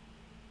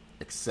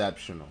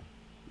exceptional.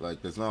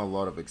 Like, there's not a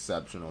lot of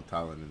exceptional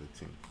talent in the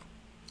team.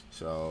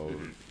 So,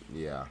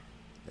 yeah,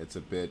 it's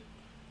a bit.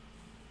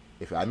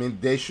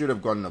 They should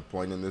have gotten a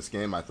point in this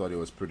game. I thought it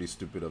was pretty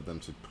stupid of them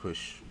to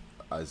push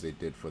as they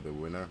did for the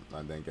winner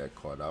and then get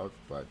caught out.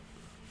 But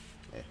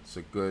it's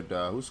a good.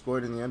 Who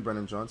scored in the end?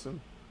 Brennan Johnson.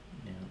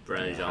 Yeah.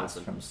 Brennan Yeah,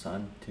 Johnson. from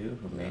Son too,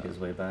 who made Yeah. his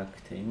way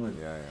back to England.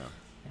 Yeah.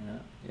 Yeah,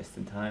 just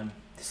in time.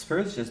 The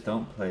Spurs just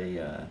don't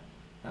play.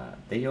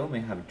 They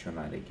only have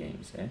dramatic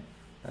games, eh?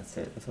 That's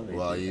it. That's all they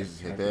Well, do. he's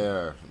That's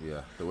there.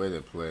 Yeah, the way they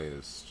play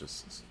is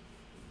just.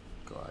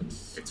 God.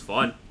 It's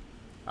fun.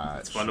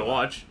 It's fun to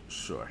watch.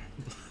 Sure.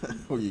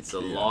 It's a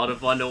lot of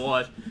fun to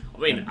watch. I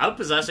mean,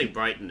 outpossessing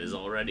Brighton is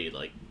already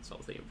like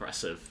something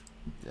impressive.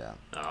 Yeah.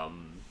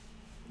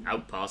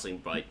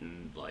 Outpassing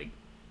Brighton, like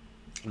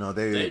No,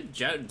 they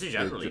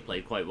generally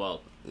played quite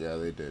well. Yeah,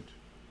 they did.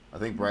 I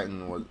think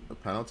Brighton was a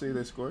penalty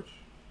they scored.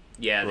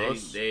 Yeah,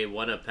 Gross. they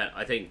won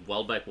I think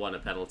Welbeck won a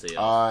penalty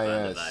Ah, off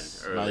Van de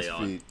yes. Ven early Nice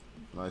on. feet.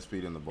 Nice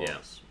feet in the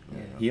box. Yeah,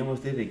 Yeah. he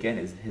almost did it again.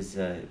 His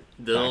The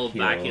little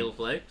back heel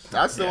flicks.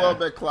 That's the Yeah.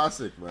 Welbeck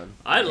classic, man.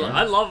 I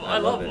Yeah, love I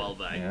love it.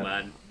 Welbeck, Yeah.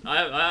 man.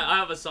 I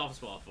have a soft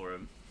spot for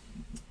him.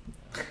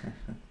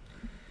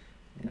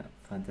 Yeah,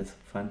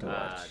 fun to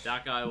watch.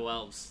 That guy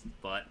whelps,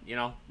 but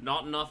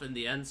not enough in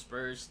the end.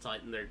 Spurs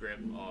tighten their grip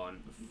on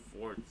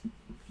fourth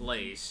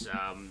place.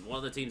 One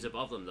of the teams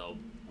above them though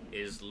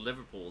is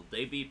Liverpool.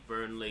 They beat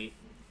Burnley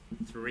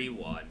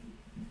 3-1,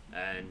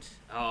 and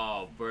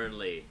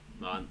Burnley,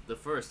 man, the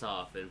first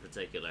half in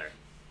particular,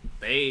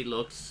 they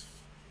looked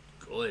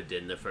good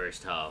in the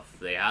first half.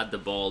 They had the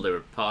ball, they were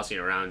passing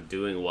around,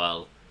 doing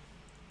well,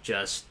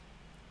 just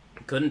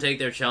couldn't take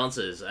their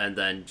chances, and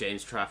then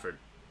James Trafford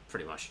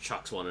pretty much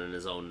chucks one in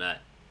his own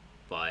net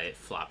by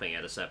flapping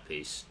at a set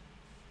piece.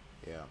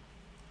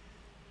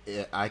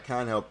 Yeah, I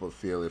can't help but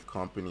feel if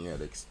Company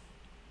had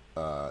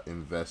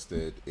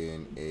invested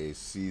in a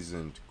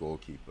seasoned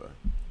goalkeeper,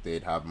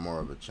 they'd have more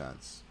of a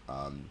chance.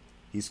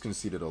 He's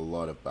conceded a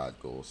lot of bad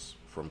goals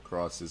from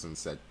crosses and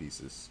set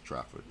pieces,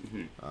 Trafford.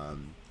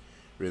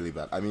 Really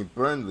bad. I mean,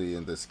 Burnley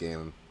in this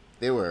game,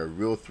 they were a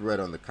real threat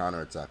on the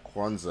counter-attack.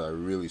 Kwanzaa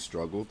really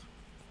struggled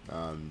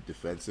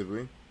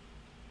defensively.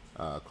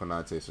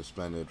 Konate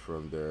suspended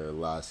from their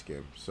last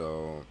game.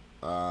 So,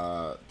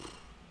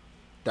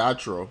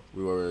 Datro,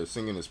 we were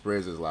singing his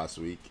praises last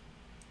week.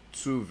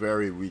 2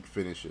 very weak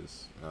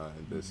finishes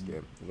in this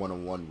game.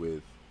 1-on-1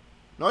 with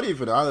not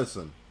even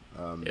Alisson.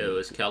 It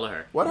was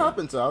Kelleher. What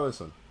happened to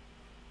Alisson?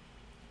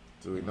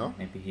 Do we know?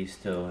 Maybe he's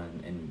still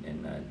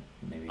in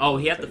maybe. Oh,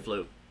 he had the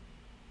flu.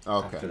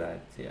 Okay. After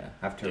that, yeah.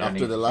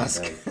 After the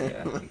last game.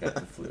 Yeah, he got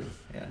the flu.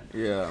 Yeah.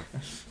 Yeah.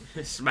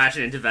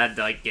 Smashing into Van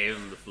Dijk gave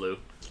him the flu.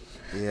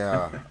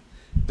 Yeah.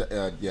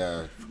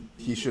 Yeah.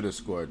 He should have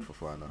scored for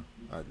Fana.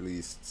 At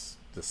least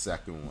the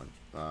second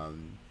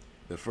one.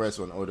 The first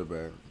one,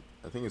 Odegaard.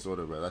 I think it's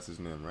Odegaard. That's his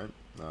name, right?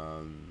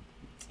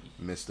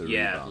 Missed the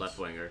rebound. Left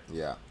winger.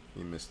 Yeah.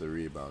 He missed the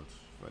rebound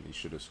when he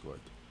should have scored.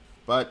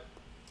 But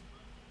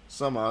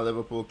somehow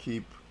Liverpool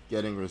keep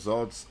getting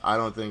results. I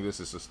don't think this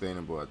is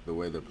sustainable at the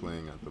way they're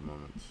playing at the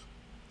moment.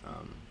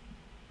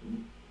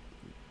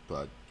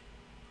 But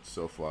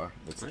so far,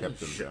 it's kept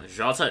them there.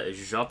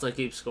 Jota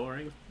keeps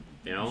scoring.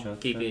 Jota.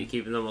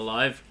 Keeping them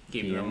alive,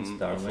 keeping James, them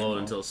Darwin, afloat no?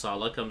 until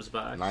Salah comes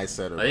back. Nice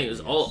header. I think it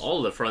was by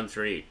all the front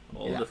three.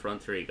 Yeah. The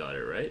front three got it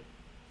right.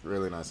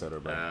 Really nice header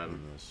by Um,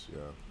 Nunez, yeah.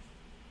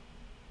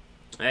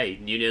 Hey,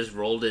 Nunez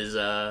rolled his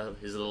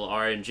little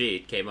RNG.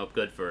 It came up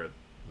good for him.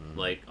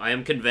 Like I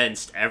am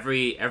convinced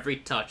every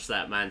touch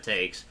that man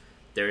takes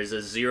there is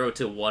a 0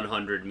 to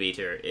 100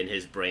 meter in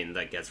his brain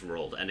that gets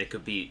rolled, and it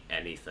could be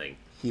anything.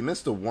 He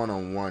missed a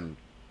one-on-one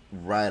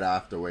right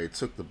after where he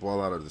took the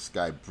ball out of the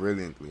sky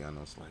brilliantly, and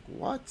I was like,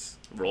 what?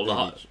 Rolled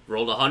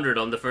 100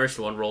 on the first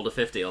one, rolled a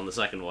 50 on the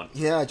second one.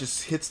 Yeah,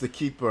 just hits the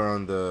keeper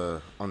on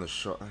the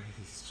shot.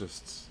 He's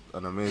just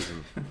an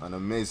amazing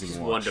He's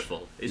watch.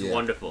 wonderful. He's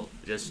wonderful.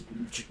 Just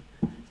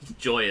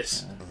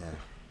joyous.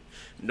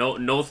 Yeah.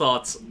 No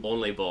thoughts,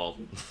 only ball.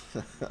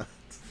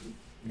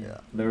 Yeah.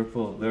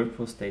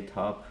 Liverpool stay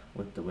top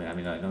with the win. I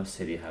mean, I know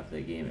City have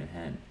the game in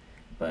hand,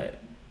 but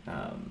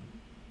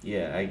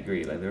yeah, I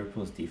agree. Like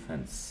Liverpool's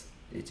defense,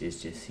 it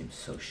just seems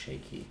so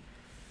shaky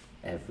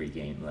every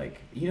game. Like,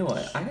 you know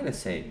what? I gotta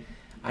say,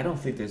 I don't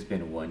think there's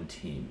been one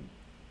team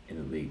in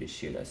the league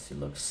this year that's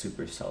looked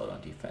super solid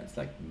on defense.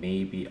 Like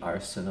maybe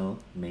Arsenal,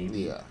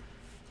 maybe. Yeah.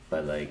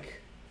 But like,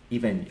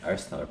 even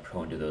Arsenal are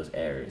prone to those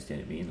errors. Do you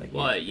know what I mean? Like,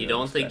 What, you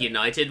don't think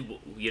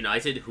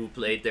United, who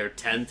played their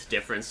 10th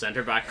different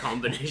centre back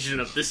combination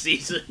of the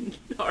season,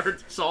 are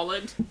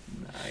solid?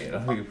 Nah, you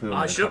don't think you put them in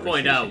I the should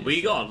point out,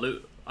 conversation, so.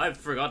 Luke. I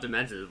forgot to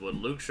mention this,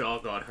 when Luke Shaw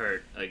got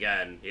hurt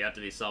again, he had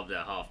to be subbed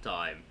at half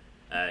time,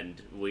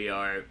 and we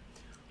are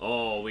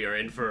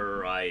in for a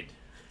ride.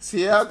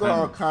 Thiago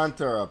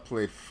Alcantara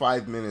played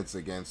 5 minutes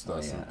against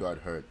us and got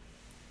hurt.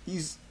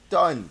 He's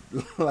done.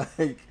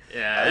 Like,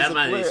 Yeah, has that a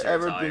man player needs to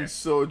ever retire. been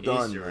so He done?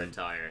 needs to Man.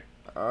 retire.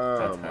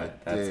 Oh my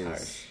That's days.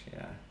 harsh.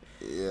 Yeah.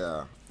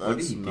 Yeah. What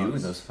did he do in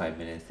nuts. those 5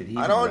 minutes? Did he? I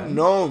even don't run?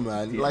 know,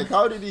 man. Yeah. Like,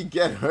 how did he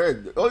get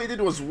hurt? All he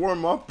did was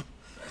warm up,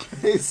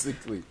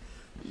 basically.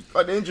 He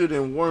got injured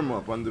in warm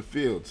up on the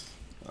field.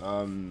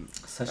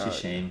 Such a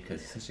shame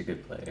because he's such a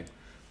good player.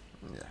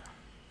 Yeah,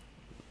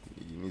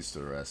 he needs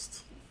to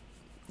rest.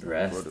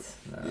 Rest.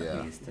 No, yeah.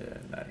 he needs to.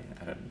 I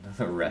don't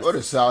know. Rest. Go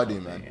to Saudi,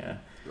 something, man. Yeah.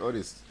 Go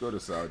to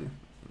Saudi.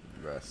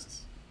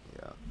 Rest.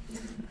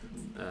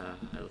 Yeah.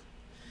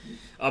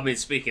 I mean,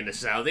 speaking of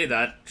Saudi,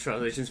 that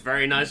transitions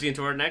very nicely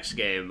into our next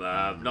game.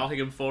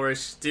 Nottingham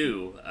Forest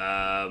 2,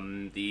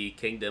 the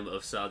Kingdom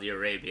of Saudi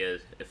Arabia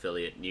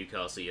affiliate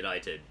Newcastle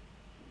United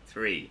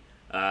 3.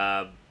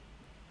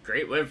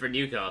 Great win for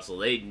Newcastle.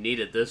 They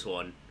needed this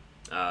one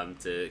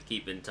to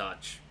keep in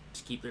touch,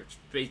 to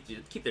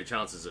keep their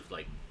chances of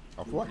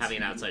Of what? having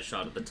an outside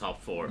shot at the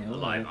top 4 Yeah,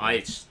 alive. well, I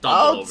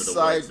stumbled over the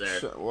Outside.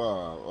 words there.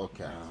 Wow.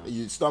 Okay.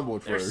 You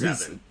stumbled for a There's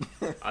reason.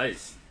 7.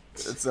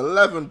 It's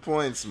 11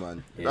 points,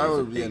 man. It That is a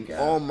would be big an gap.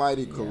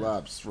 almighty Yeah.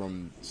 collapse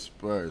from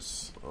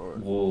Spurs. Or,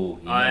 Whoa.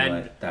 You know And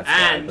what? That's what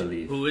I and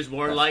believe. who is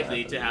more That's what I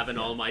likely to believe, have an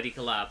yeah. almighty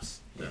collapse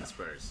than Yeah.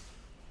 Spurs?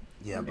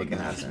 yeah, It but can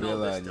against happen.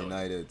 Villa No, and this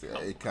United,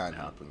 don't. it can't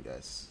No. happen,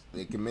 guys.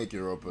 They can make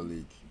Europa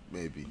League,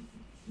 maybe.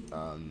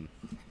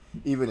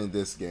 Even in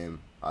this game,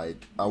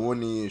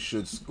 Awoni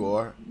should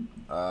score.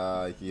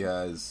 He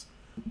has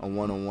a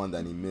one-on-one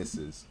that he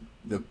misses.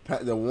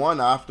 The one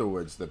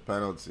afterwards, the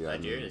penalty. I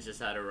mean, Nigerians just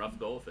had a rough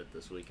go of it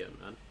this weekend,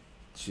 man.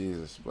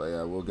 Jesus, but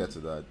yeah, we'll get to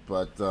that.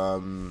 But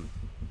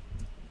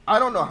I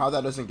don't know how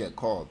that doesn't get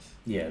called.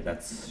 Yeah,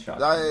 that's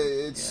shocking.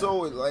 It's Yeah. so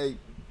like,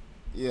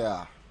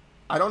 yeah,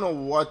 I don't know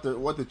what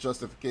the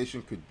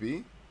justification could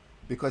be,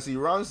 because he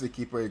runs the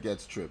keeper, he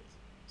gets tripped.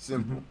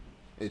 Simple.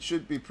 Mm-hmm. It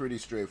should be pretty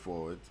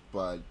straightforward,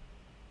 but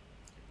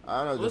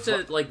I don't know. Was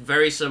it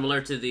very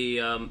similar to the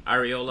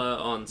Areola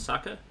on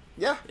Saka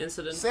Yeah,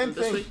 incident Same from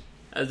this thing. week?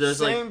 There's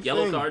Same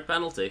yellow thing. card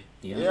penalty.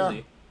 Yeah.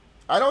 Easy.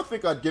 I don't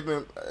think I'd give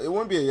him. It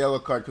wouldn't be a yellow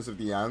card because of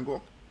the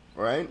angle,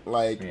 right?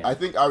 Like, Yeah. I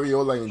think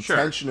Areola Sure.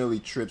 intentionally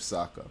tripped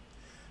Saka.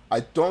 I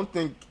don't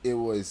think it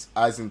was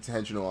as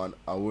intentional on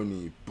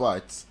Awuni,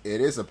 but it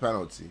is a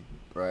penalty,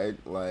 right?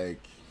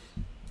 Like,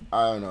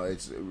 I don't know.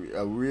 It's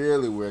a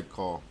really weird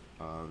call.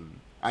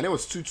 And it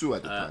was 2-2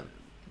 at the time.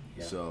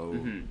 Yeah. So,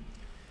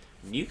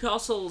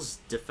 Newcastle's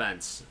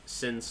defense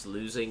since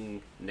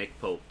losing Nick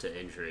Pope to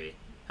injury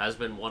has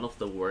been one of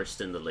the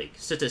worst in the league,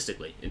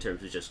 statistically, in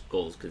terms of just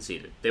goals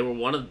conceded. They were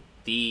one of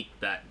the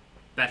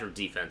better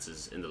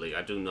defenses in the league.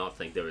 I do not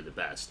think they were the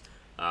best.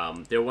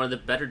 They were one of the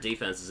better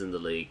defenses in the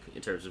league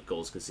in terms of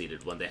goals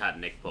conceded when they had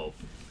Nick Pope,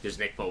 because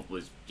Nick Pope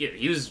was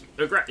he's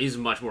a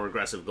much more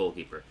aggressive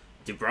goalkeeper.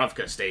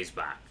 Dubravka stays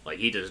back, like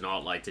he does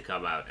not like to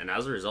come out, and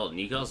as a result,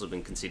 Newcastle have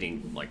been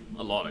conceding like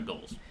a lot of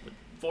goals. But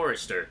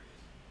Forrester,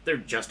 they're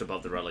just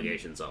above the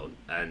relegation zone,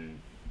 and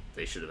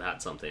they should have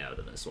had something out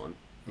of this one.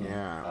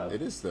 yeah,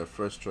 it is their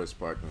first choice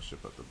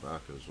partnership at the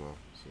back as well.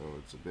 So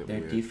it's a bit Their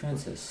weird.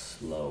 defense is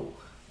slow.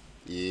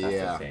 That's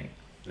Yeah. the thing.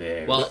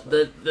 Very Well,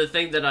 slow. the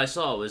thing that I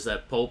saw was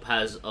that Pope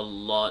has a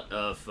lot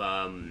of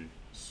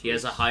he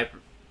has a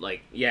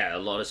a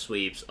lot of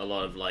sweeps, a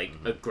lot of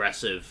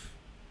aggressive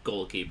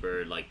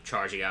goalkeeper, like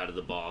charging out of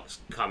the box,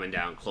 coming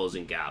down,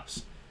 closing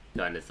gaps,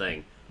 kind of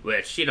thing.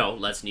 Which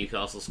lets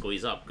Newcastle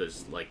squeeze up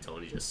because, like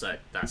Tony just said,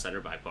 that centre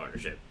back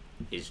partnership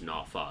is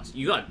not fast.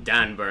 You got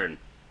Dan Burn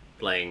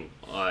playing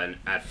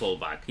at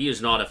fullback. He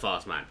is not a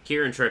fast man.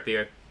 Kieran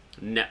Trippier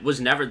was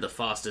never the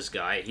fastest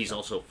guy. He's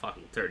also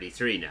fucking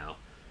 33 now.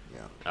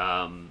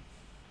 Yeah.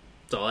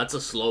 So that's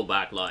a slow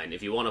back line.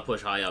 If you want to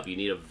push high up, you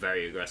need a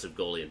very aggressive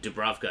goalie, and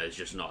Dubravka is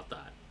just not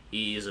that.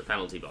 He is a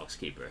penalty box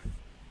keeper.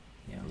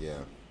 Yeah. Yeah.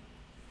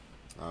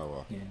 Oh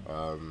well.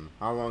 Yeah.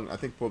 How long? I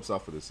think Pope's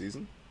out for the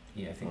season.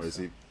 Yeah, I think Or is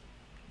so. he?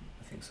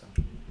 I think so.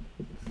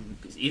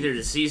 It's either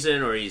the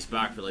season or he's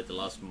back for like the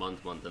last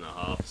month and a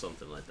half,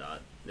 something like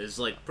that. It's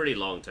like pretty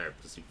long term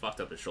because he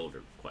fucked up his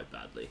shoulder quite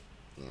badly.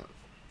 Yeah.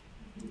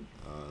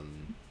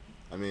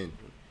 I mean,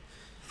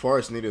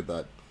 Forest needed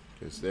that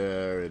because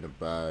they're in a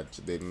bad.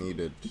 They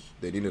needed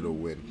a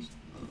win.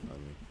 I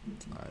mean,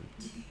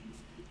 and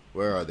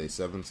where are they?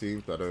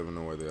 17th. I don't even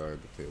know where they are at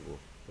the table.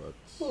 But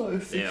Well,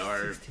 They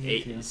are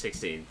 16th,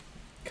 16.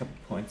 couple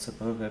points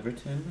above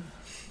Everton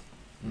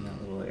in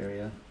that little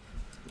area.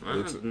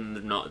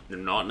 They're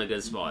not in a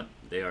good spot.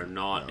 They are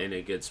not No. in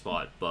a good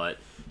spot. But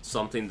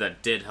something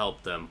that did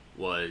help them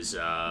was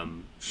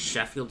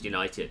Sheffield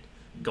United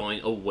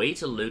going away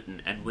to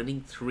Luton and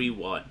winning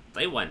 3-1.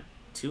 They went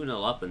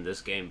 2-0 up in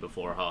this game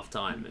before half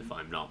time, if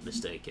I'm not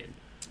mistaken.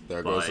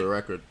 there goes the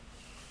record.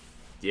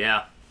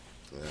 Yeah,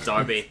 Yeah.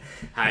 Derby,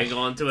 hang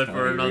on to it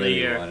for I another really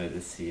year. wanted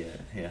to see it.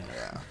 Yeah.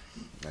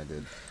 Yeah, I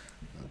did.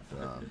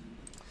 But,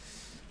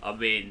 I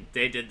mean,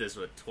 they did this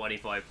with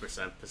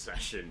 25%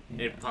 possession,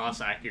 Yeah. in pass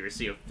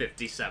accuracy of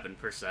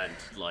 57%.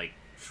 Like,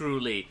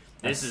 truly,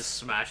 this is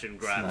smash and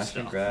grab Smash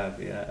stuff. and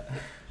grab. Yeah.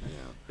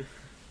 yeah.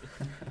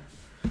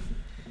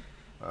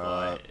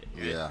 But,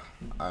 Yeah,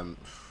 I'm.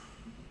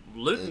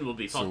 Luton will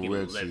be It's a fucking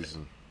weird livid.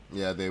 season.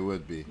 Yeah, they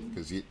would be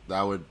because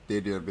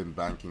they'd have been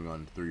banking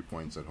on 3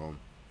 points at home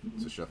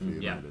to Sheffield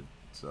Yeah. United.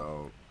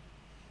 So,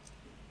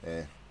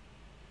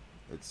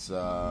 it's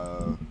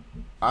I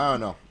don't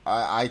know.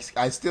 I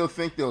still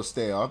think they'll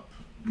stay up.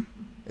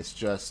 It's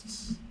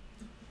just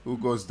who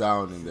goes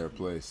down in their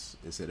place.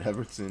 Is it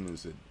Everton?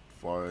 Is it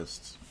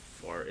Forest?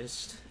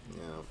 Forest.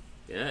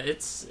 Yeah, Yeah,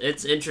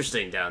 it's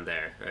interesting down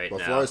there right but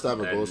now. Forest have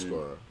a goal And,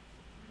 scorer,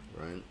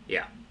 right?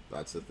 Yeah,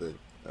 That's the thing.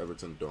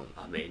 Everton don't.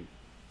 I mean,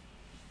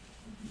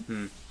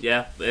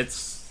 yeah,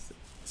 it's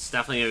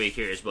definitely gonna be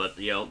curious. But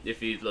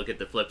if you look at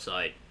the flip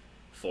side,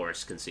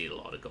 Forest concede a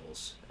lot of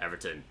goals.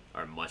 Everton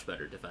are much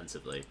better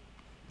defensively.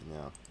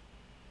 Yeah.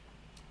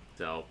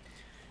 So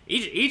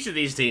each of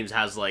these teams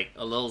has like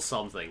a little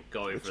something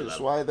going Which for is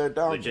them. why they're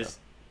down Which there. is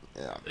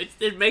Yeah.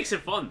 it makes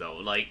it fun though.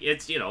 Like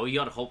it's you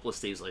got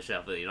hopeless teams like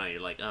Sheffield United.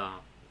 You're like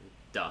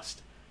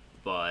dust,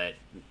 but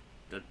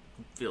it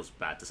feels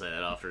bad to say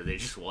that after they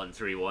just won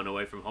 3-1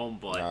 away from home.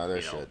 But Nah,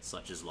 they're shit.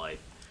 such is life.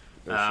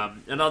 They're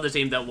Another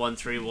team that won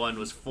 3-1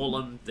 was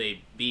Fulham.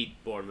 They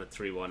beat Bournemouth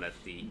 3-1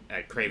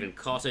 at Craven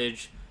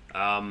Cottage.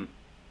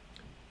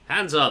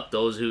 Hands up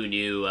those who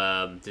knew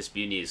this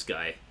Muniz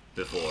guy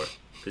before,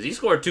 because he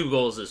scored 2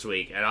 goals this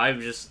week, and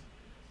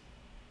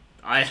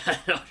I had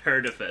not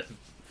heard of him.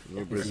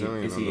 New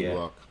Brazilian is on he, the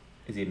block.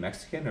 Is he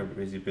Mexican or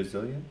is he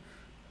Brazilian?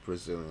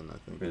 Brazilian, I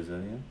think.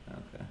 Brazilian.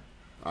 Okay.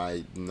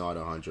 I'm not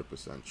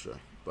 100% sure,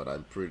 but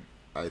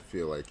I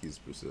feel like he's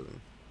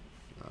Brazilian.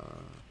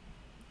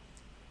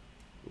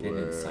 They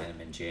didn't Where- sign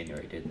him in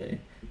January, did they?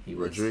 He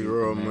was-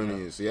 Rodrigo he-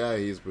 Muniz, yeah,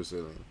 he's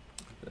Brazilian.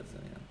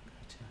 Brazilian.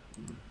 Gotcha.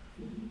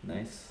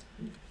 Nice.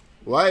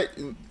 Why?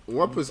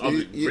 What was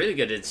Really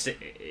good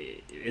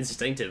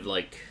instinctive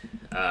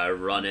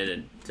run in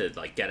and to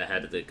like get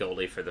ahead of the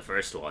goalie for the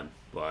first one,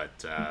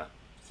 but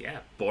yeah,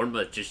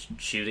 Bournemouth just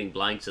shooting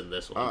blanks in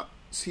this one.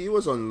 he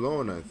was on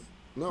loan.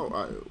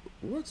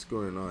 What's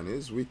going on?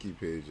 His wiki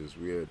page is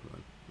weird,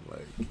 man.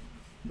 Like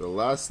the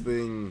last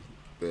thing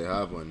they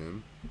have on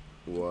him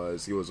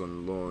was he was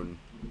on loan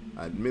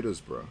at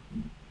Middlesbrough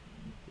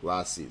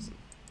last season.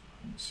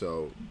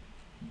 So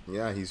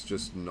yeah, he's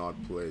just not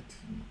played.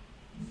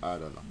 I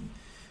don't know.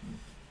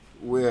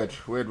 Weird.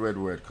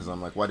 Because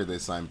I'm like, why did they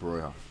sign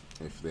Broja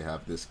if they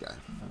have this guy?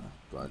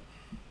 But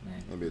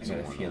Man, maybe it's I a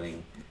got a one-off.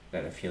 feeling.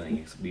 Got a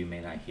feeling we may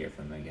not hear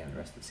from him again the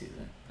rest of the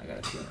season. I got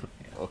a feeling.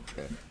 Yeah.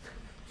 Okay.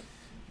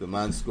 The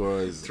man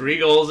scores. 3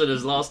 goals in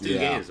his last 2 Yeah,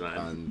 games, man.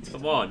 and-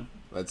 Come on.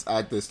 Let's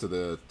add this to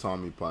the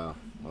Tommy pile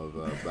of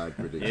bad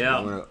predictions. Yeah.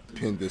 I'm gonna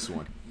pin this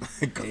one.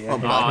 Come Yeah.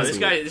 back Oh, to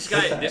it.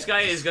 this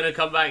guy is gonna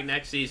come back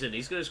next season.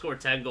 He's gonna score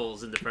 10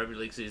 goals in the Premier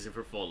League season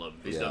for Fulham.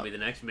 He's Yeah. gonna be the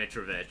next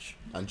Mitrovic.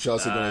 And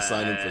Chelsea gonna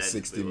sign him for And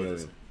 60 we will-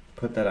 million.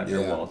 Put that on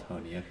your Yeah. wall,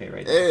 Tony. Okay,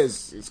 right. It there.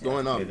 is. It's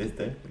going Yeah, up. It is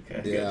there.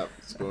 Okay. Yeah,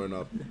 it's going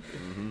up.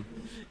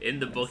 In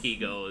the book he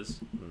goes.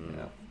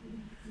 Yeah.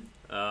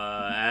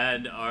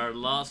 And our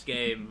last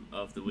game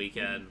of the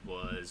weekend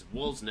was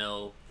Wolves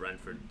 0,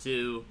 Brentford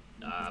 2.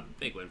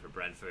 Big win for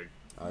Brentford.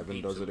 Ivan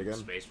Keep does some it again.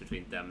 Space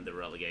between them and the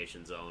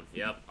relegation zone.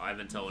 Yep,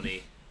 Ivan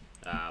Toney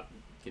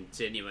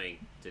continuing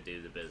to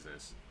do the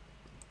business.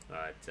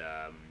 But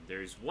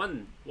there's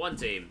one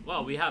team.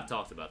 Well, we have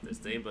talked about this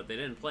team, but they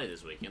didn't play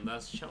this weekend.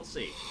 That's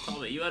Chelsea.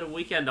 Tommy, you had a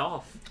weekend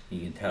off. You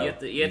can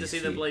tell. You had to see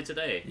them play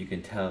today. You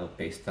can tell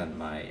based on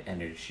my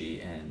energy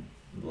and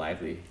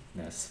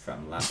liveliness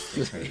from last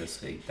week or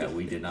this week that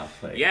we did not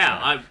play.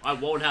 Yeah, I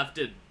won't have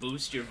to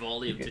boost your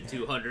volume to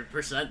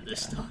 200%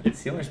 this time.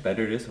 See how much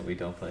better it is when we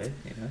don't play.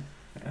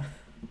 Yeah.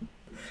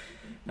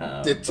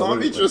 Did But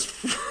Tommy what- just?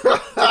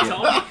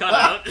 Tommy cut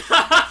out.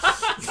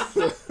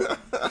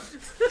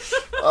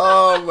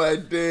 Oh my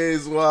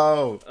days!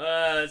 Wow.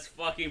 It's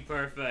fucking fucking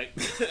perfect.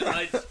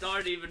 I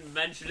start even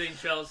mentioning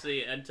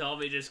Chelsea, and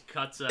Tommy just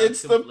cuts out.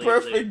 It's completely. the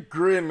perfect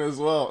grin as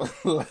well.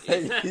 Like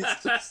he's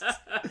just,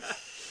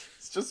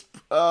 it's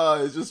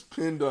just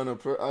pinned on a.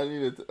 I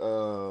need it.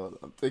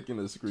 I'm taking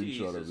a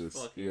screenshot of Jesus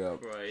this. fucking Yeah.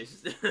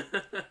 Christ.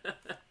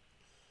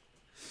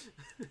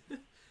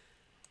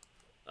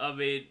 I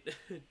mean,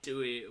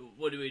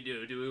 what do we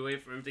do? Do we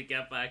wait for him to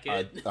get back in?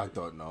 I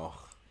don't know.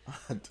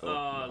 I don't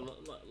know.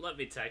 Let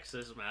me text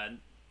this man.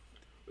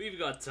 We've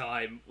got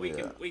time. We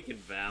Yeah. can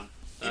vamp.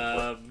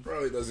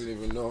 Probably doesn't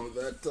even know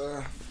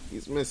that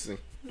he's missing,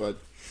 but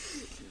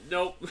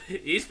Nope.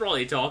 He's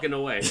probably talking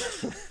away.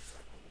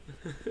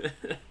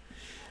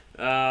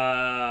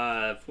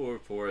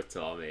 Poor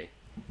Tommy.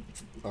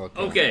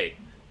 Okay.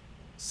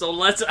 So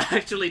let's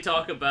actually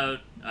talk about.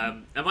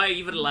 Am I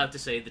even allowed to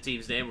say the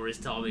team's name, or is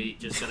Tommy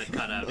just going to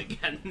cut out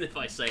again if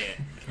I say it?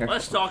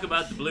 Let's talk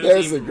about the blue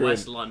There's team the from grid.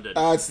 West London.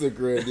 That's the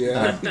grid,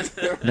 yeah.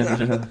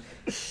 No.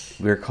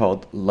 We're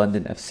called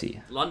London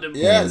FC London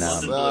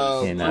Yes,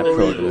 Blues. in Pro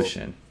Pro Evo.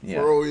 Evolution. Yeah.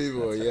 Pro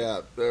Evo,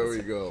 yeah. There we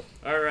go.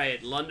 All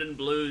right, London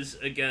Blues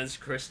against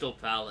Crystal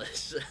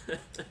Palace.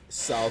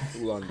 South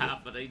London.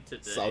 Happening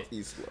today.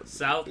 Southeast London.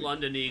 South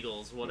London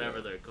Eagles,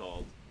 whatever they're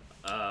called.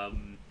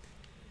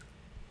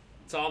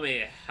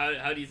 Tommy,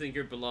 how do you think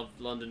your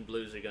beloved London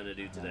Blues are going to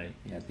do today?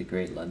 Yeah, the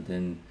great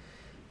London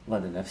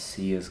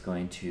FC is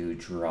going to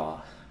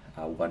draw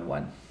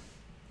 1-1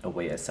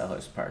 away at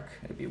Selhurst Park.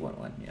 It'd be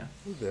 1-1. Yeah.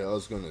 Who the hell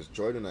is going to...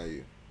 Jordan, are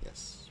you?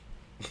 Yes.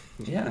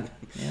 Yeah.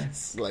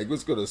 It's like,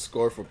 who's going to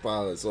score for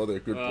Palace? All their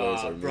good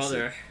players are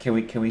brother.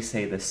 missing. Can we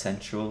say the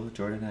central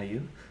Jordan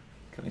Ayew?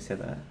 Can we say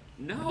that?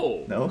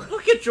 No. No?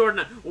 Look at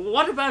Jordan.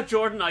 What about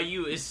Jordan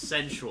Ayew is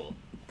sensual?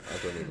 I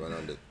don't even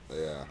understand.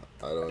 Yeah,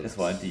 I don't... I just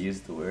wanted to use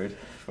the word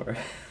for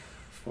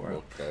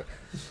Okay.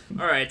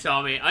 All right,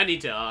 Tommy, I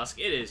need to ask.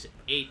 It is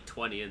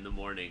 8:20 in the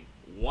morning.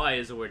 Why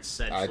is the word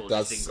sensual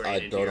just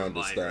ingrained into don't your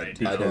understand. mind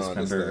right now? Because don't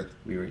remember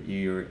understand.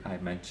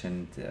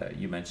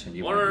 you mentioned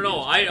you No, wanted to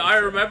use I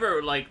words,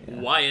 remember Yeah.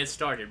 why it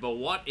started, but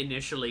what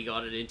initially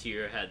got it into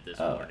your head this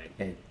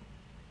morning?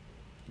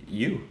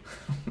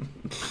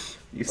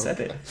 You said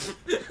it.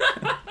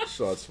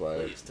 Shots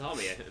fired.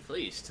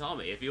 Please,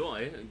 Tommy, if you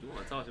want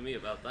to talk to me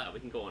about that, we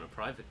can go on a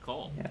private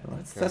call. Yeah,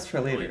 that's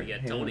for later. to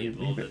get Yeah, Tony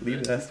involved in leave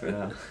this. us for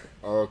now.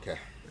 Okay.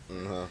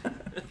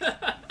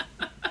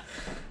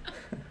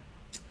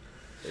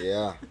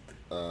 Yeah.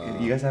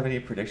 You guys have any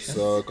predictions?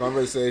 So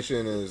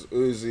conversation is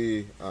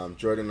Uzi,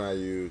 Jordan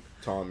Ayew,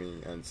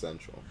 Tommy, and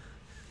Central.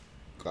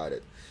 Got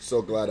it.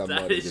 So glad I'm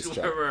not That in is this where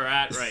chat. we're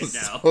at right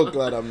now. So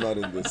glad I'm not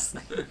in this.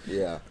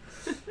 Yeah.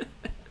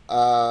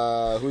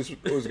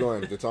 Who's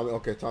going? Did Tommy?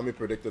 Okay, Tommy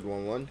predicted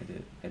 1-1.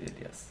 I did,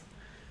 yes.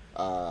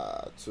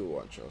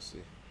 2-1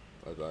 Chelsea.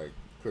 Like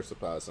Crystal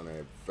Palace on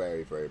a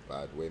very, very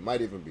bad way. Might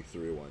even be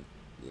 3-1.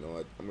 You know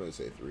what? I'm gonna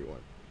say 3-1.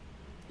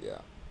 Yeah.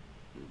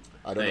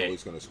 I don't know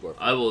who's gonna score.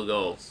 I will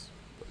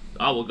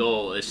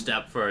go a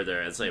step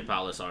further and say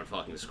Palace aren't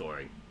fucking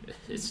scoring.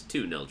 It's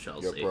 2-0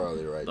 Chelsea. You're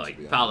probably right. to be Like,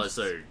 honest. Palace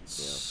are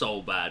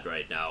so bad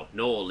right now.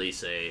 No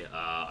Olise.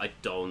 I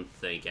don't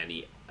think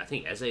any... I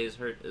think Eze is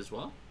hurt as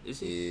well. Is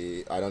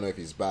he? I don't know if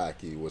he's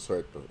back. He was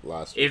hurt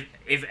last week.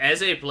 If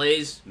Eze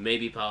plays,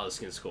 maybe Palace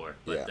can score.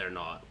 But Yeah. they're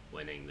not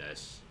winning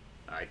this.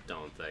 I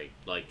don't think.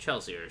 Like,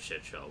 Chelsea are a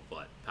shit show,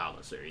 but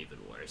Palace are even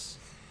worse.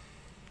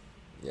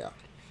 Yeah.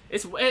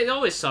 It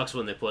always sucks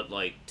when they put,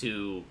 like,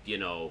 two,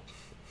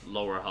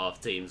 lower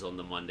half teams on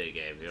the Monday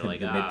game. You're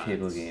like, the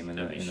mid-table it's game in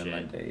gonna be the shit.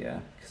 Monday, yeah.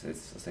 Because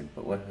it's just like,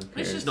 but what? Who cares?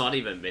 This is not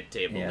even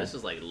mid-table. Yeah. This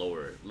is like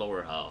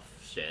lower half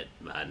shit,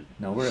 man.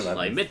 No, we're 11.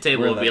 Like,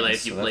 mid-table would be like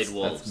if you played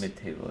Wolves. That's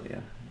mid-table,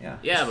 yeah.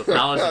 Yeah, but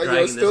Palace are You're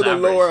dragging still this the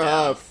average lower down.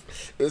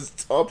 half. There's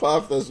top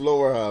half, there's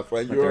lower half.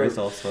 And But there you're is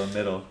also a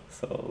middle,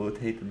 so we'll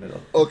take the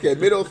middle. okay,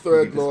 middle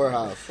third, lower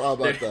half. How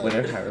about that?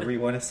 Whatever, however you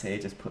want to say,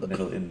 just put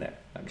middle in there,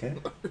 okay?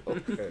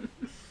 Okay.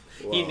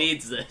 He Wow.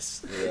 needs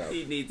this. Yeah.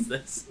 He needs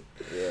this.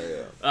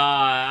 Yeah.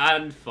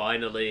 And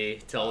finally,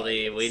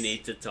 Tony, we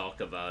need to talk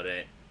about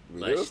it.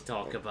 We Let's do?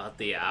 talk about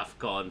the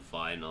AFCON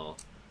final.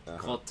 Uh-huh.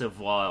 Cote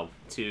d'Ivoire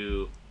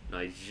 2,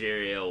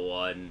 Nigeria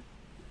 1.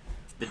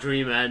 The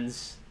dream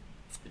ends.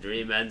 The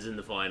dream ends in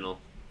the final.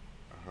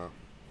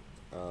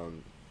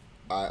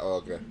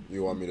 Okay.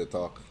 You want me to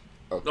talk?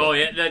 Okay. Oh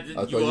yeah, I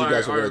thought you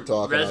guys were our gonna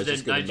talk and I was resident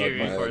just gonna nod my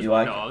Nigerian head.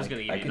 correspondent. No, I was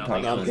gonna I give you can nothing.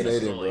 talk I'm else.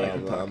 Canadian, Slowly. bro. I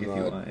can talk I'm if you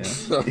want,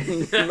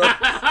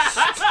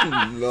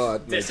 not.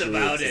 Not Disavow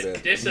Nigerian it.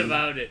 today.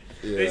 Disavow it.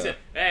 Yeah. They said,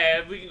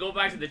 hey, we can go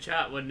back to the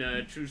chat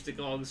when Truce de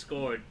Gong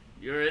scored.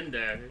 You're in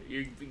there.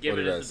 You're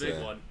giving did it the I big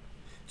say? one.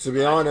 To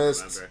be I don't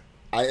honest,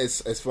 remember.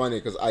 it's funny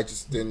because I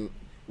just didn't.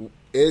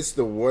 It's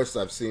the worst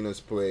I've seen us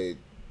play.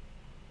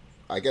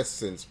 I guess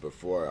since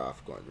before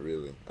AFCON,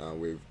 really.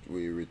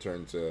 We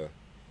returned to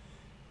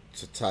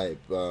type,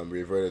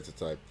 reverted to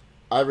type.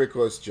 Ivory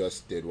Coast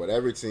just did what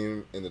every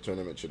team in the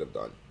tournament should have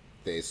done.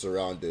 They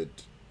surrounded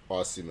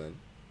Osimhen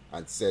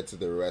and said to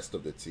the rest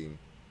of the team,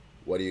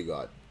 "What do you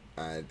got?"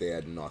 And they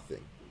had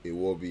nothing.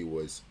 Iwobi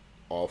was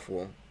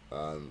awful.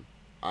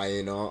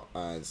 Aina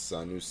and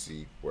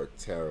Sanusi were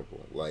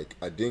terrible. Like,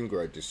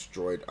 Adingra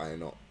destroyed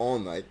Aina all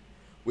night.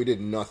 We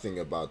did nothing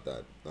about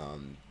that.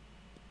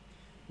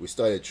 We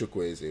started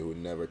Chukwueze, who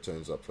never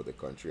turns up for the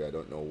country. I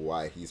don't know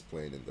why he's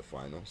playing in the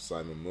final.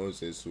 Simon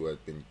Moses, who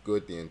had been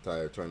good the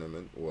entire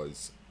tournament,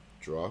 was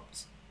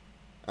dropped.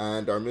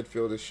 And our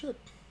midfield is shit.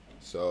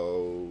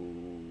 So,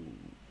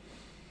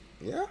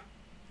 yeah.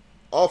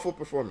 Awful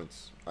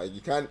performance.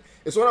 You can't.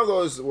 It's one of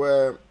those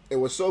where it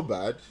was so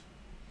bad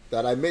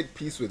that I made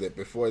peace with it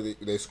before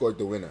they scored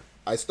the winner.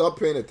 I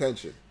stopped paying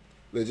attention.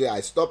 Legit,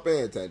 I stopped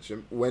paying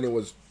attention when it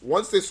was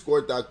once they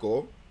scored that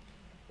goal.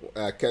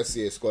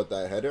 Kessie scored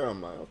that header.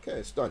 I'm like, okay,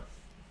 it's done.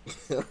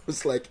 I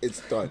was like,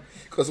 it's done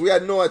because we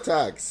had no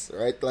attacks,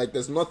 right? Like,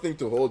 there's nothing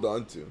to hold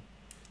on to.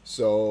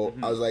 So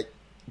I was like,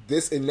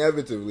 this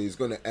inevitably is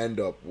going to end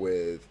up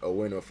with a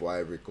winner for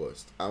Ivory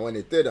Coast. And when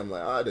it did, I'm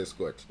like, they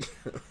scored.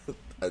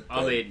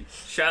 I mean,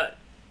 shout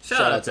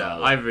out to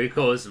Ivory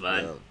Coast,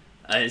 man. Yeah.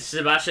 And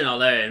Sebastian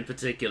Haller in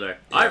particular.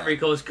 Yeah. Ivory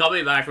Coast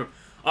coming back from...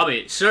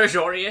 Serge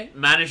Aurier,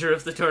 manager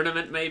of the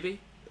tournament, maybe?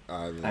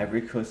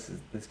 Ivory Coast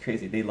is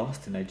crazy. They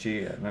lost to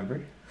Nigeria,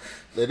 remember?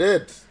 They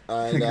did.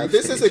 And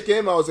this is a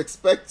game I was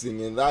expecting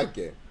in that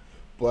game.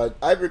 But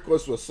Ivory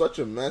Coast was such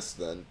a mess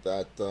then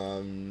that,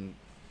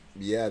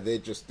 they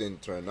just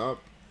didn't turn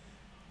up.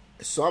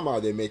 Somehow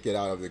they make it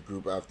out of the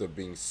group after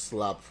being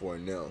slapped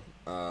 4-0.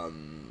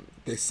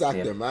 They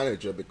sacked their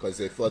manager because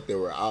they thought they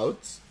were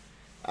out.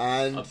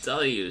 And I'll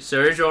tell you,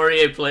 Serge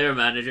Aurier, player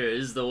manager,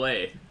 is the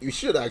way. You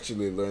should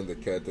actually learn the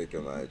caretaker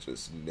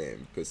manager's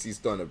name because he's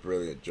done a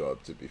brilliant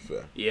job. To be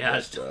fair, he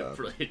has done a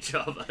brilliant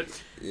job.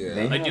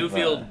 Yeah, I do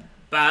feel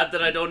bad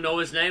that I don't know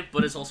his name,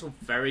 but it's also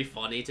very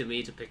funny to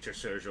me to picture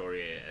Serge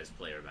Aurier as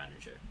player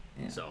manager.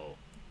 Yeah. So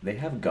they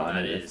have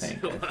Ghana. That is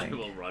what I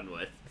will run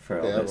with.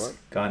 For all this,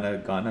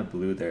 Ghana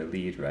blew their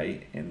lead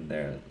right in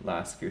their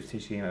last group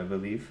stage game, I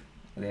believe.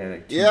 They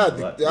had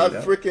like that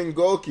freaking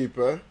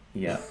goalkeeper.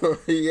 Yeah.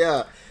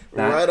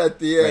 Right at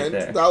the end.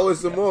 That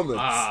was the moment.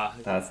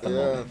 That's the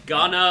moment.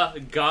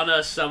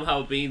 Ghana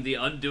somehow being the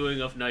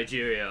undoing of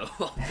Nigeria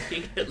while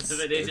being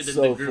eliminated in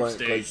the group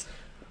stage.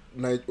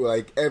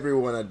 Like,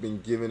 everyone had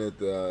been giving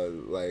it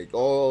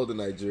all the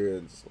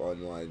Nigerians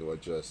online were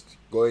just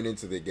going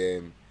into the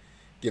game,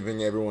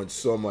 giving everyone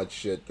so much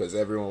shit because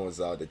everyone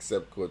was out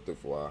except Cote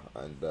d'Ivoire.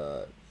 And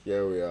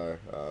here we are.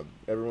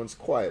 Everyone's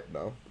quiet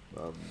now.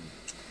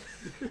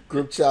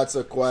 Group chats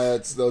are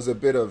quiet. There was a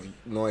bit of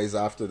noise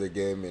after the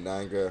game in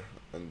anger,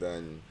 and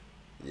then,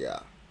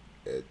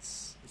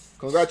 it's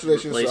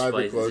congratulations to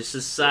Ivory Coast. It's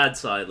just sad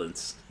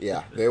silence.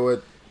 Yeah, they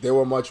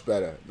were much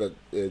better. But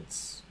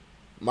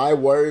my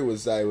worry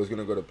was that it was going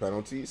to go to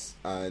penalties,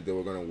 and they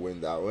were going to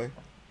win that way.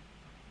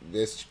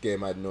 This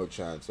game had no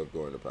chance of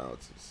going to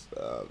penalties.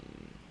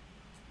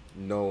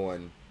 No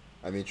one.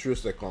 I mean,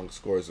 Troost-Ekong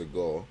scores a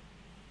goal,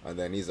 and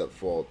then he's at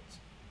fault,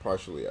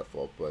 partially at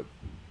fault, but.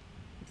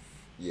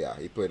 Yeah,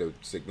 he played a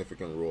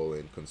significant role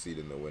in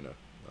conceding the winner.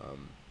 I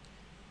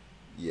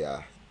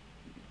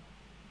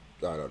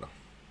don't know.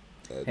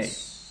 I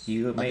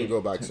can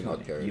go back to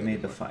not caring. You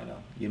made the final.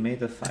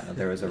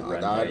 There was a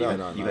run.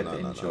 You got to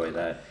enjoy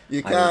that.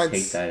 You can't I would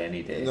take that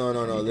any day. No.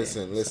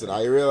 Listen.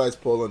 I realize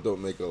Poland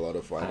don't make a lot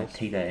of finals. I'd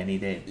take that any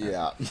day.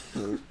 Yeah.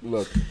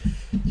 Look,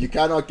 you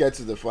cannot get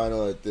to the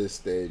final at this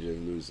stage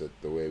and lose it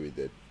the way we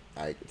did.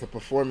 The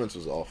performance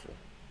was awful,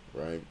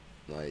 right?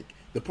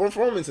 The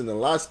performance in the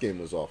last game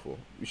was awful.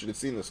 We should have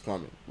seen this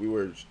coming. We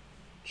were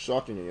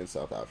shocking against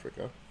South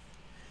Africa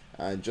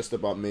and just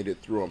about made it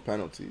through on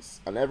penalties.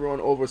 And everyone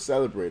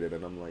over-celebrated,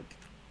 and I'm like,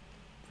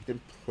 we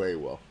didn't play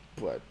well,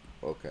 but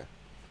okay.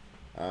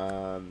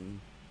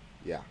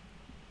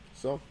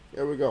 So,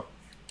 here we go.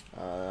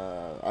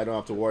 I don't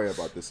have to worry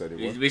about this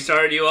anymore. We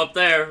started you up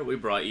there. We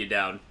brought you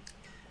down.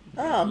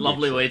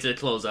 Lovely neutral way to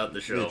close out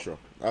the show. Neutral.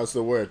 That was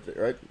the word,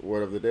 right?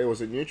 Word of the day. Was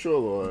it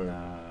neutral or...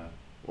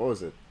 what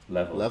was it?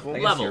 Level.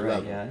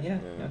 Right. Yeah.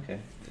 Okay.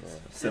 Yeah.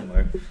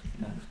 Similar.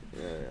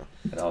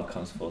 Yeah. It all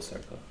comes full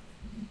circle.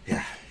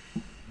 Yeah.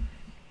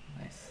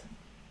 Nice.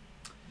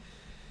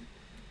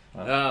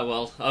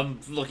 Well, I'm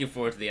looking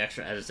forward to the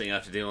extra editing I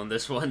have to do on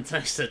this one,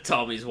 thanks to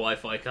Tommy's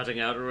Wi-Fi cutting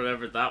out or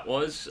whatever that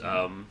was.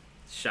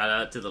 Shout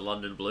out to the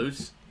London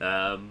Blues.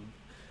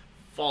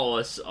 Follow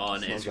us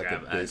on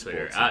Instagram and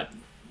Twitter at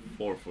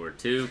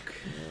 442.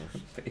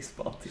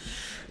 Baseball team.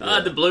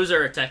 The Blues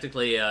are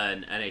technically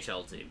an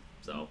NHL team,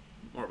 so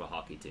more of a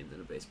hockey team than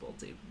a baseball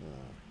team.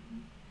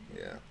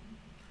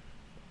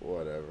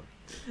 Whatever.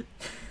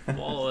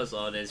 Follow us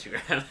on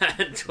Instagram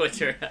and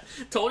Twitter.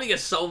 Tony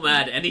gets so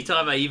mad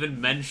anytime I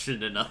even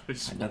mention another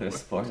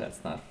sport.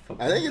 That's not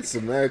football. I think it's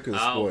American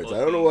sports. I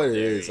don't know what it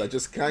is. I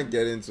just can't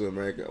get into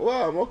American.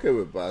 Well, I'm okay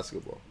with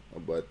basketball,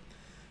 but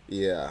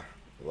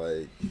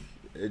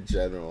in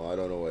general, I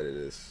don't know what it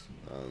is.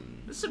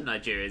 There's some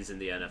Nigerians in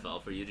the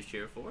NFL for you to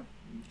cheer for.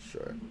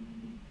 Sure.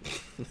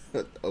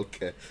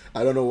 Okay.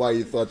 I don't know why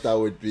you thought that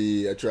would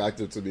be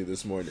attractive to me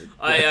this morning.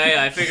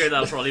 I figured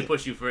that'll probably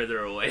push you further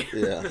away.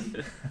 Yeah.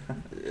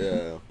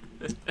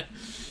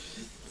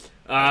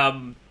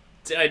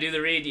 Did I do the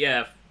read?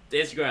 Yeah.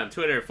 Instagram,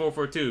 Twitter,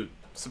 442.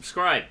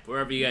 Subscribe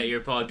wherever you get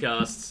your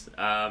podcasts.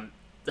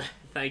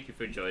 Thank you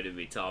for joining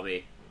me,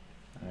 Tommy.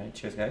 All right,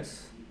 cheers,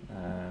 guys.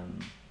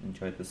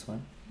 Enjoyed this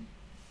one.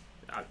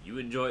 You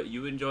enjoy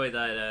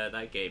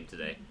that game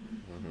today.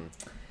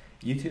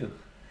 You too.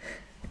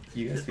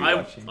 You guys be I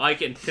watching. I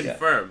can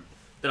confirm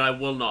that I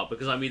will not,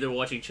 because I'm either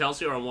watching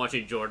Chelsea or I'm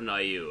watching Jordan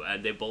Ayew,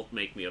 and they both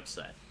make me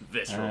upset,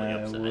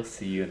 viscerally upset. We'll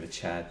see you in the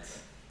chat.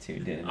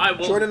 Tuned in. I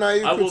will. Jordan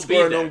Ayew I could will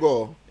score be an own there.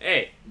 goal.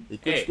 Hey, He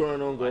could score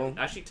an own goal.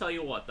 I actually tell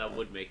you what, that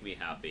would make me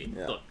happy.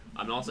 Yeah. Look,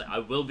 I'm not saying I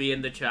will be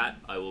in the chat.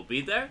 I will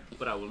be there,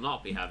 but I will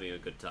not be having a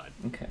good time.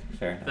 Okay,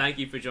 fair enough. Thank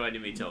you for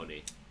joining me,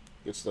 Tony.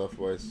 Good stuff,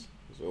 boys.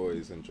 As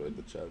always, enjoyed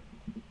the chat.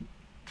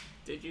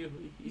 Did you?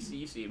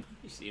 You seem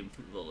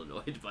a little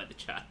annoyed by the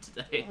chat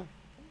today.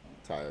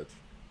 Tired.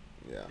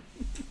 Yeah.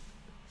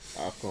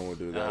 AFCON will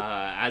do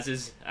that. As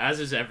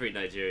is every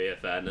Nigeria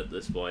fan at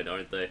this point,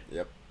 aren't they?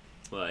 Yep.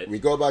 But We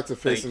go back to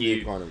Thank facing the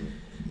you. economy.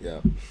 Yeah.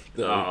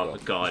 There we oh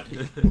go. God,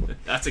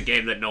 that's a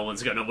game that no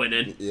one's gonna win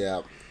in.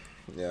 Yeah.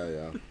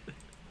 Yeah.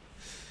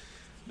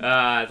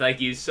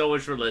 Thank you so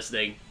much for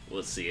listening.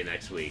 We'll see you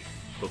next week.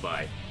 Bye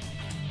bye.